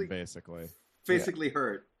algorithm, basically. Physically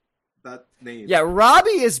hurt. That name. Yeah,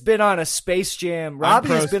 Robbie has been on a Space Jam. Robbie I'm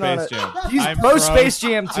pro has been on a. Space Jam. He's I'm pro Space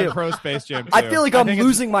Jam too. I'm pro Space Jam too. I feel like I'm think it's-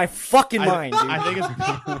 losing my fucking mind, dude.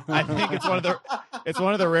 I think it's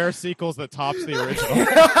one of the rare sequels that tops the original.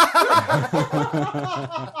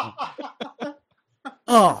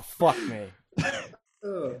 Oh, fuck me.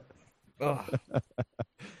 Ugh.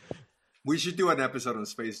 We should do an episode on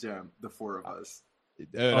Space Jam, the four of us.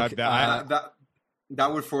 Dude,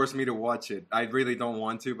 That would force me to watch it. I really don't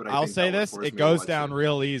want to, but I'll think say that would this: force it me to goes watch down it.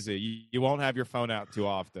 real easy. You won't have your phone out too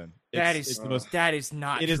often. That It's is the most. that is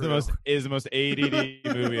not. It is true. the most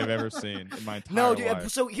ADD movie I've ever seen in my entire No, dude. life.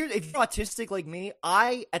 So here, if you're autistic like me,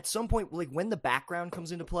 I at some point, like when the background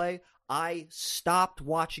comes into play, I stopped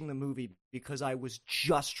watching the movie because I was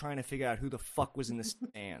just trying to figure out who the fuck was in the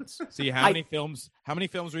stands. See how many films? How many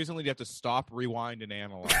films recently do you have to stop, rewind, and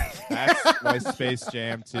analyze? That's why Space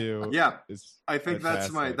Jam 2. Yeah, is I think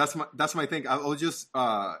fantastic. that's my thing. I'll just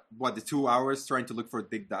the 2 hours trying to look for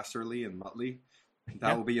Dick Dastardly and Muttley.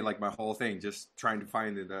 That will be like my whole thing, just trying to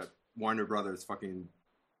find that Warner Brothers fucking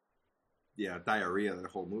diarrhea that the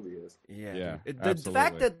whole movie is. Yeah, Yeah, the fact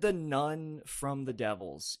absolutely. that the nun from The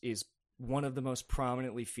Devils is one of the most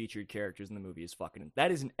prominently featured characters in the movie is fucking.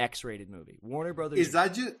 That is an X-rated movie. Warner Brothers. Is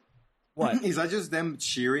that just what? Is that just them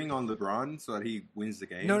cheering on LeBron so that he wins the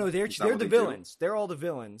game? No, they're Is that they're what the they do? villains. They're all the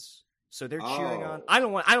villains. So they're cheering on. Oh. I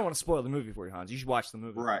don't want to spoil the movie for you, Hans. You should watch the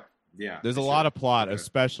movie. Right. Yeah. There's a for lot sure. of plot, Yeah.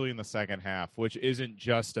 especially in the second half, which isn't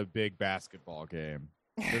just a big basketball game.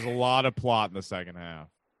 There's a lot of plot in the second half.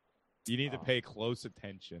 You need to pay close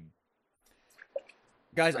attention.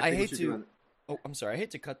 Guys, I I think we hate should to. do an- Oh, I'm sorry. I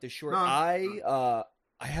hate to cut this short. No. I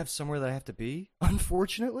have somewhere that I have to be.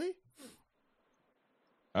 Unfortunately,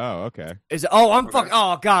 Oh, okay. is it? Oh, I'm Okay. fuck.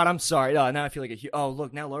 Oh God, I'm sorry. Oh, now I feel like oh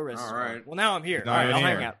look, now low res. is All gone. right. Well, now I'm here. Now All right, you're I'll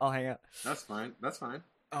here. hang out. I'll hang out. That's fine. That's fine.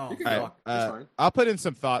 Oh You can All go. right, That's fine. I'll put in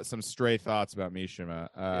some stray thoughts about Mishima.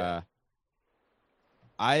 Yeah.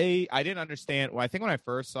 I didn't understand. Well, I think when I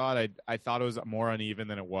first saw it, I thought it was more uneven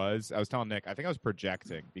than it was. I was telling Nick, I think I was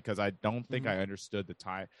projecting because I don't think I understood the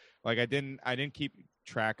time. Like I didn't keep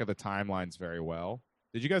track of the timelines very well.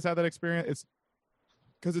 Did you guys have that experience? It's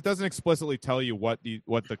because it doesn't explicitly tell you what the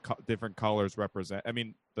different colors represent. I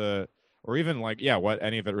mean or even like what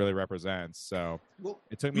any of it really represents. So Well,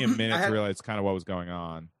 it took me a minute I had- to realize kind of what was going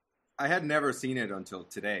on. I had never seen it until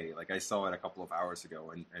today. Like I saw it a couple of hours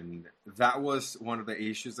ago, and that was one of the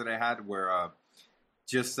issues that I had, where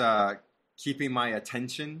just keeping my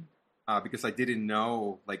attention because I didn't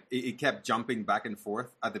know. Like it kept jumping back and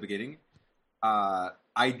forth at the beginning.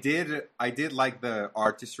 I did like the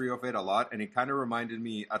artistry of it a lot, and it kind of reminded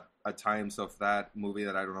me at times of that movie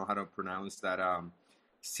that I don't know how to pronounce, that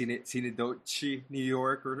Cinedoci, New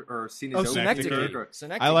York, or Cinedoci, Synecdoche. or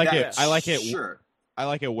I like that- it. I like it. Sure. I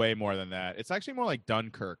like it way more than that. It's actually more like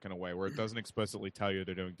Dunkirk in a way, where it doesn't explicitly tell you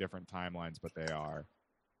they're doing different timelines, but they are.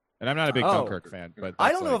 And I'm not a big Oh. Dunkirk fan, but I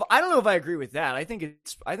that's don't know like- if I agree with that. I think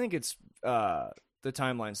it's the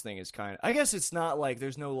timelines thing is kind of. I guess it's not like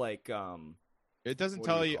there's no like. it doesn't what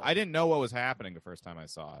do tell you you. call I didn't know what was happening the first time I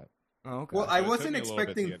saw it. Oh, okay. Well, So I it took wasn't me a little bit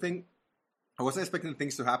to expecting get- I wasn't expecting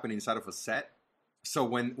things to happen inside of a set. So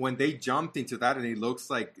when they jumped into that, and it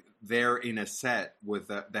looks like they're in a set with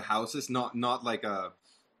the houses, not like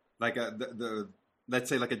the let's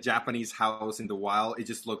say like a Japanese house in the wild. It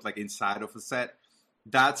just looked like inside of a set.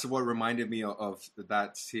 That's what reminded me of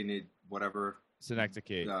that scene. Whatever.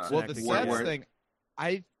 Synecdoche. Well, Well, the Synecdoche. sets thing,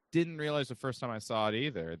 I didn't realize the first time I saw it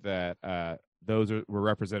either that those were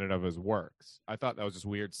representative as works. I thought that was just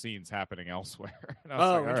weird scenes happening elsewhere. And I was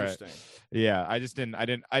Oh, like, all right. interesting. Yeah, I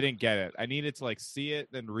didn't get it. I needed to like see it,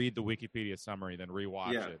 then read the Wikipedia summary, then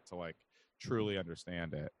rewatch Yeah. it to like truly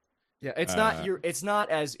understand it. Yeah, it's it's not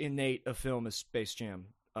as innate a film as Space Jam: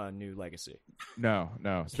 New Legacy. No,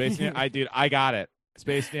 Space Jam. I got it.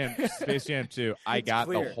 Space Jam 2. I It's got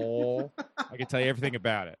clear. the whole. I can tell you everything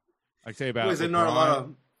about it. I can tell you about. Is there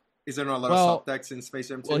not a lot of subtext in Space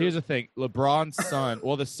Jam 2? Well, here's the thing. LeBron's son.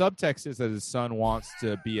 Well, the subtext is that his son wants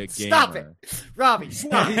to be a gamer. Stop it, Robbie. No,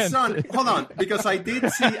 Stop. his son. Hold on, because I did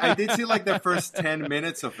see like the first 10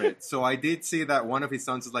 minutes of it. So I did see that one of his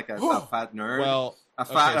sons is like a fat nerd. Well, a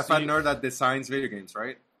fat okay, nerd that designs video games,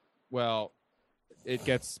 right? Well, it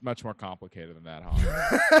gets much more complicated than that,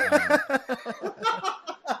 huh?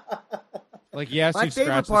 Like, yes, My you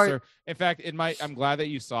favorite scratched part- the surface. In fact, I'm glad that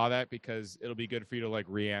you saw that because it'll be good for you to like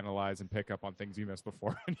reanalyze and pick up on things you missed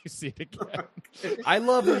before when you see it again. I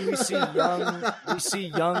love when we see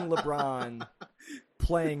young LeBron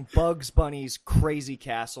playing Bugs Bunny's Crazy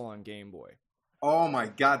Castle on Game Boy. Oh my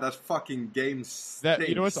god, that fucking game stinks. That,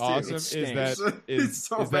 you know what's dude. awesome It is stinks. that It's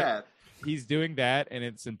so that bad. he's doing that, and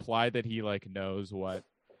it's implied that he like knows what.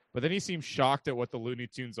 But then he seems shocked at what the Looney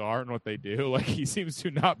Tunes are and what they do. Like he seems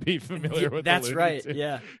to not be familiar with. That's the Looney right. Tunes.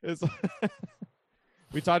 Yeah. It's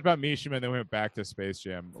we talked about Mishima, and then we went back to Space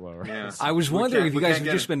Jam lower. Yeah. I was We wondering can't- if you we guys can't have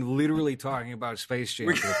get just been literally talking about Space Jam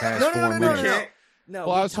We- for the past No, 4 no, no, no, minutes. no, no. Can't- No,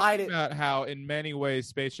 Well, I we was tied talking it. about how in many ways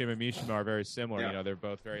Space Jam and Mishima are very similar. Yeah. You know, they're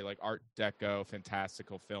both very like Art Deco,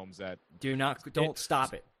 fantastical films that Don't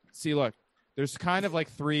stop it. see. Look, there's kind of like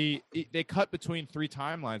they cut between 3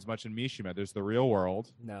 timelines much in Mishima. There's the real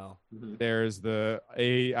world, No. there's the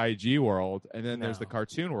AIG world, and then there's No. the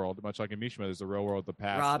cartoon world. Much like in Mishima, there's the real world, the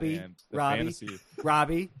past, Robbie, and the Robbie, fantasy.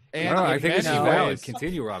 Robbie, And No, in I think this is many valid. ways-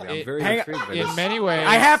 Continue, Robbie. I'm It- very hang- intrigued by in this. many ways,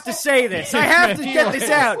 I have to say this. I have to get this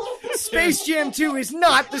Anyway. out. Space Jam 2 is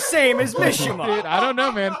not the same as Dude, Mishima. I don't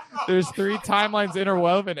know, man. There's 3 timelines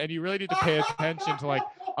interwoven, and you really need to pay attention to like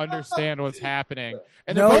understand what's happening.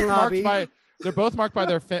 And they're No, both Robbie. marked by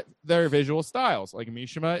their visual styles. Like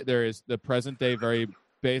Mishima, there is the present day, very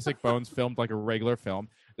basic bones filmed like a regular film.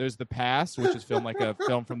 There's the past, which is filmed like a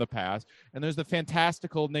film from the past, and there's the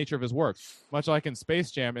fantastical nature of his work. Much like in Space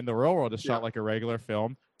Jam, in the real world, is shot like a regular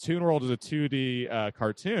film. Toon World is a 2D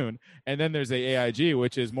cartoon, and then there's the AIG,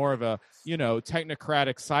 which is more of a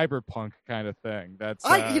technocratic cyberpunk kind of thing. That's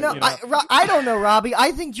I don't know, Robbie.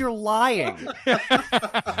 I think you're lying.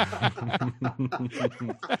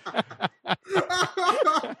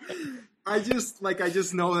 I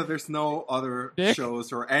just know that there's no other Nick,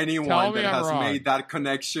 shows or tell anyone me that I'm has wrong. made that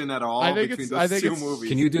connection at all I think between it's- I those think 2 it's- movies.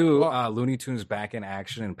 Can you do Looney Tunes Back in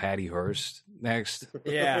Action and Patty Hearst next?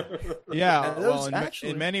 Yeah. Yeah, Those well,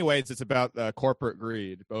 actually- in many ways, it's about corporate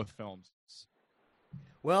greed. Both films.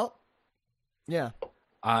 Well, yeah.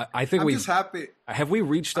 I think I'm we just happy. have we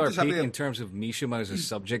reached I'm our just happy peak that- in terms of Mishima as a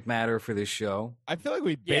subject matter for this show. I feel like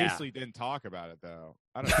we Yeah. basically didn't talk about it though.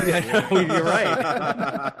 I don't know. Yeah, you're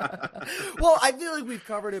right. Well, I feel like we've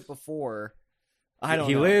covered it before. I don't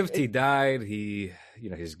He know. lived, he died,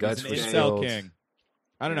 his guts He's were an incel spilled. king.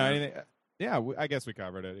 I don't know Yeah. anything. Yeah, I guess we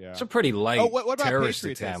covered it. Yeah. It's a pretty light Oh, what about terrorist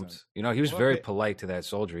patriotism? attempt. He was What very about polite to that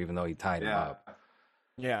soldier, even though he tied him Yeah. up.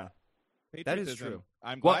 Yeah. That is Patriotism. true.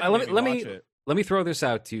 I'm Well, glad you made let me me- watch it. Let me throw this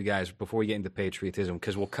out to you guys before we get into patriotism,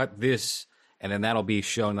 because we'll cut this, and then that'll be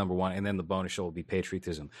show number 1, and then the bonus show will be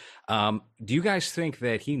patriotism. Do you guys think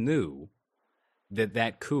that he knew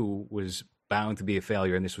that coup was bound to be a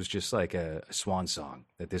failure, and this was just like a swan song,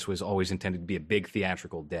 that this was always intended to be a big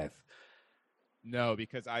theatrical death? No,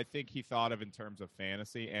 because I think he thought of in terms of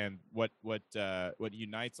fantasy, and what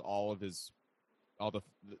unites all the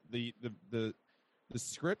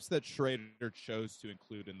scripts that Schrader chose to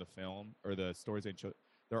include in the film, or the stories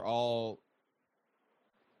they're all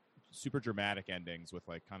super dramatic endings with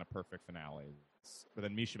like kind of perfect finales. But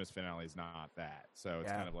then Mishima's finale is not that, so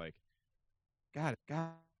it's kind of like, God,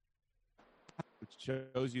 it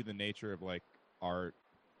shows you the nature of like art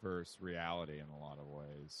versus reality in a lot of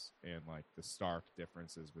ways, and like the stark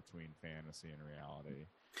differences between fantasy and reality.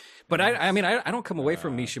 But I don't come away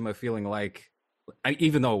from Mishima feeling like,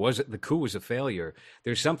 even though the coup was a failure,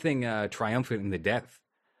 there's something triumphant in the death,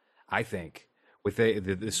 I think, with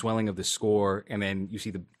the swelling of the score, and then you see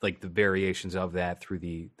the variations of that through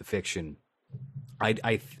the fiction.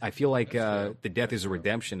 I feel like the death is a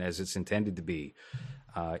redemption, as it's intended to be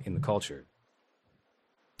in the culture.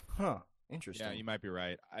 Huh. Interesting. Yeah, you might be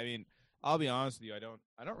right. I mean, I'll be honest with you.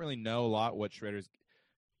 I don't really know a lot what Schrader's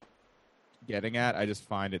getting at. I just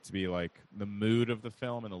find it to be like the mood of the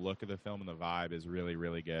film and the look of the film and the vibe is really,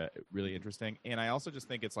 really good, really interesting. And I also just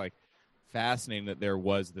think it's like fascinating that there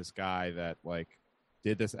was this guy that like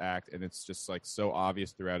did this act, and it's just like so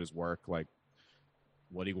obvious throughout his work, like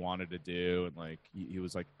what he wanted to do, and like he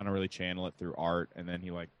was like trying to really channel it through art, and then he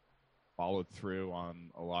like followed through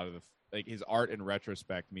on a lot of the like his art in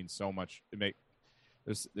retrospect means so much.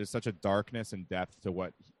 There's such a darkness and depth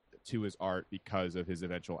to his art because of his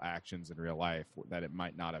eventual actions in real life that it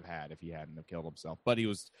might not have had if he hadn't have killed himself. But he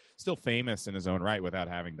was still famous in his own right without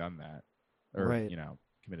having done that, or Right.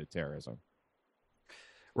 committed terrorism.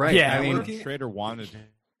 Right. Yeah, I mean, looking- Schrader wanted.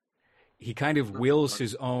 he kind of wills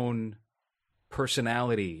his own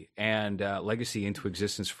personality and legacy into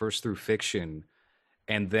existence first through fiction,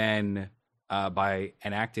 and then by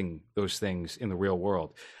enacting those things in the real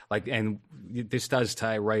world. And this does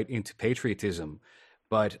tie right into patriotism,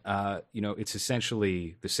 but it's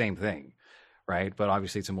essentially the same thing, right? But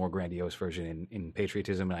obviously, it's a more grandiose version in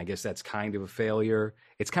patriotism, and I guess that's kind of a failure.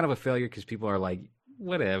 It's kind of a failure because people are like,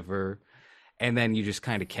 whatever. And then you just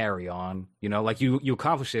kind of carry on, like you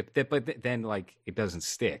accomplish it, but then like it doesn't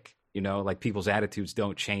stick, Like people's attitudes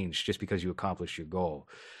don't change just because you accomplish your goal.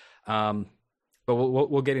 But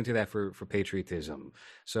we'll get into that for patriotism.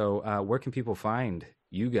 So where can people find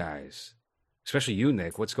you guys, especially you,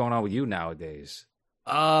 Nick? What's going on with you nowadays?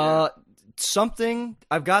 Something.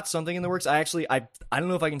 I've got something in the works. I don't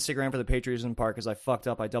know if I can stick around for the patriotism part because I fucked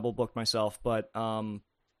up. I double booked myself, but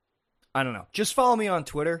I don't know. Just follow me on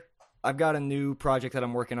Twitter. I've got a new project that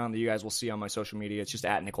I'm working on that you guys will see on my social media. It's just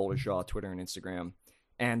at Nick Oldershaw, Twitter and Instagram.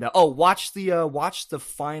 And watch the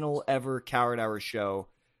final ever Coward Hour show.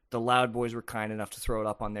 The Loud Boys were kind enough to throw it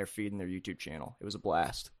up on their feed and their YouTube channel. It was a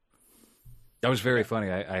blast. That was very funny.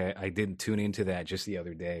 I did tune into that just the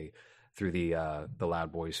other day through the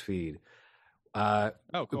Loud Boys feed.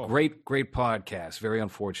 Cool. Great podcast. Very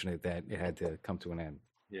unfortunate that it had to come to an end.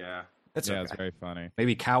 Yeah. That's yeah, okay. it's very funny.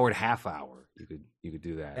 Maybe Coward Half Hour. You could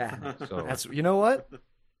do that. Yeah. So That's, you know what?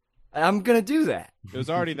 I'm gonna do that. It was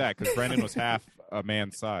already that because Brendan was half a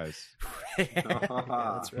man's size. Yeah,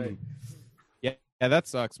 that's right. Yeah, that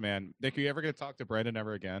sucks, man. Nick, are you ever gonna talk to Brendan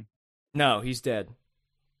ever again? No, he's dead.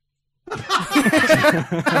 He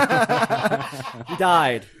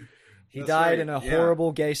died. He That's died right, in a yeah.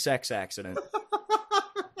 horrible gay sex accident.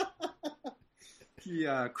 He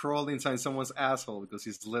crawled inside someone's asshole because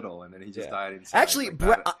he's little, and then he just died inside. Actually,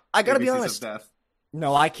 like I gotta be ABCs of honest. death.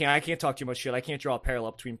 No, I can't. I can't talk too much shit. I can't draw a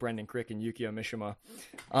parallel between Brendan Crick and Yukio Mishima.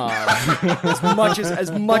 As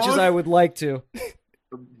much as I would like to.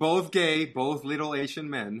 Both gay, both little Asian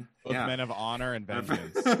men. Both Yeah. men of honor and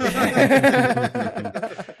vengeance.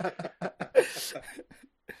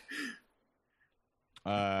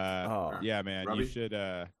 Yeah, man, Robbie? you should.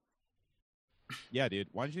 Yeah, dude,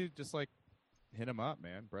 why don't you just like hit him up,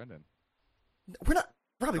 man, Brendan? We're not.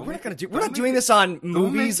 Robbie, Don't we're make not gonna it- do. We're don't not doing make this on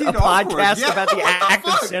movies, it a awkward. podcast Yeah, about the what the act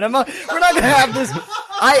of fuck? cinema. We're not gonna have this.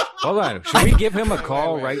 hold on. Should we give him a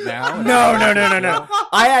call wait. right now? No.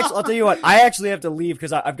 I'll tell you what. I actually have to leave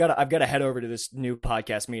because I've got to head over to this new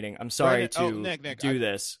podcast meeting. I'm sorry Brendan- to Nick, do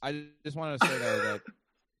this. I just wanted to say though that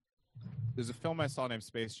there's a film I saw named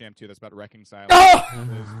Space Jam 2 that's about reconciling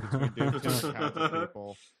between different kinds of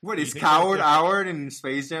people. What You is think Coward that's Hour in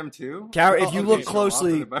Space Jam 2? Coward, if you okay, look so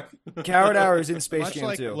closely, Coward Hour is in Space Much Jam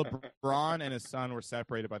like too. LeBron and his son were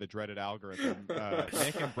separated by the dreaded algorithm,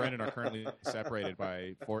 Nick and Brendan are currently separated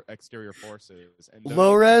by exterior forces. And those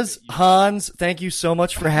Low-res, that you- Hans, thank you so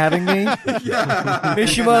much for having me.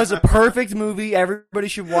 Mishima is a perfect movie. Everybody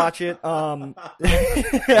should watch it. I'll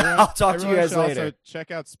talk to you Everyone guys should later. Also check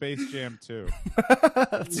out Space Jam 2.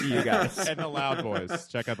 See you guys. And the Loud Boys.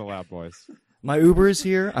 Check out the Loud Boys. My Uber is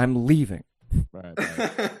here. I'm leaving. Right.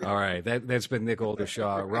 All right, that's been Nick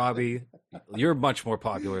Oldershaw. Robbie, you're much more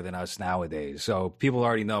popular than us nowadays, so people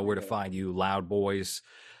already know where to find you. Loud Boys,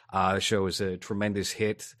 the show is a tremendous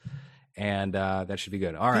hit, and that should be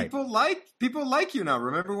good. All right, People like you now.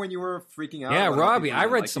 Remember when you were freaking out? yeah, about how Robbie, people I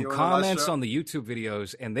didn't read like some you on the last comments show? on the YouTube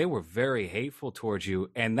videos, and they were very hateful towards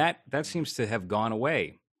you, and that seems to have gone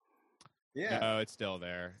away. Yeah. No, it's still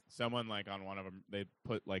there. Someone like on one of them, they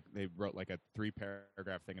wrote like a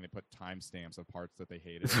 3-paragraph thing and they put timestamps of parts that they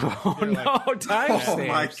hated. Oh They're no, like, timestamps! Oh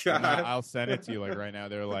my God. I'll send it to you like right now.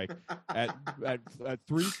 They're like at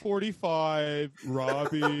 3:45,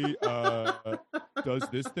 Robbie does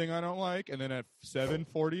this thing I don't like, and then at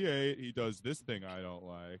 7:48 he does this thing I don't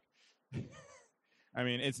like. I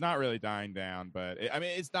mean, it's not really dying down, but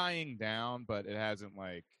it's dying down, but it hasn't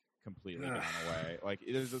like completely gone away. Like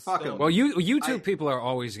there's a Fuck still, 'em. Well, YouTube people are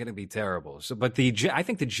always going to be terrible. So, but I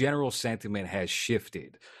think the general sentiment has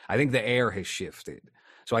shifted. I think the air has shifted.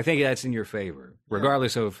 So I think that's in your favor,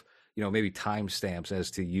 regardless of maybe timestamps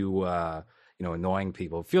as to you annoying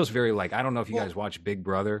people. It feels very like I don't know if you guys watch Big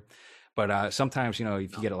Brother, but sometimes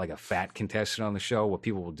if you get like a fat contestant on the show, what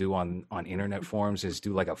people will do on internet forums is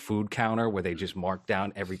do like a food counter where they just mark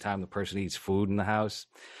down every time the person eats food in the house.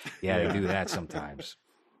 Yeah, they do that sometimes.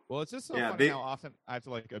 well, it's just so Yeah, funny how often I have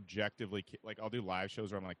to like objectively like I'll do live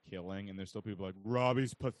shows where I'm like killing, and there's still people like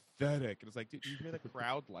Robbie's pathetic, and it's like, dude, you hear the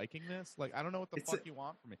crowd liking this? Like, I don't know what the fuck you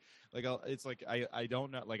want from me. Like, it's like I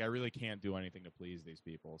don't know. Like, I really can't do anything to please these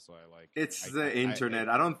people. So I like It's the internet.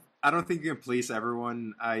 I don't think you can please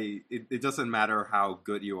everyone. It doesn't matter how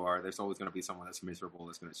good you are. There's always going to be someone that's miserable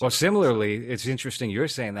that's going to. Well, similarly, it's interesting you're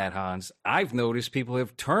saying that, Hans. I've noticed people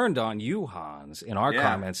have turned on you, Hans, in our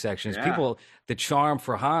comment sections. Yeah. People, the charm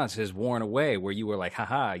for Hans has worn away, where you were like,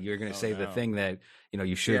 haha, you're going to say the no. thing that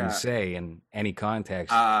you shouldn't say in any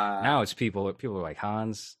context. Uh, Now it's people are like,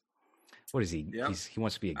 Hans, what is he? Yep. He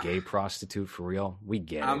wants to be a gay prostitute for real? We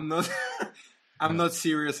get I'm it. not. I'm not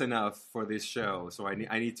serious enough for this show, so I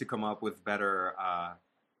need to come up with better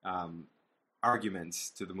arguments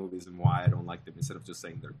to the movies and why I don't like them instead of just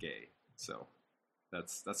saying they're gay. So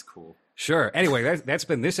That's cool. Sure. Anyway, that's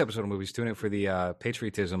been this episode of Movies. Tune in for the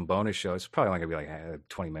patriotism bonus show. It's probably only going to be like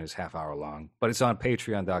 20 minutes, half hour long, but it's on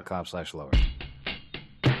patreon.com/lower.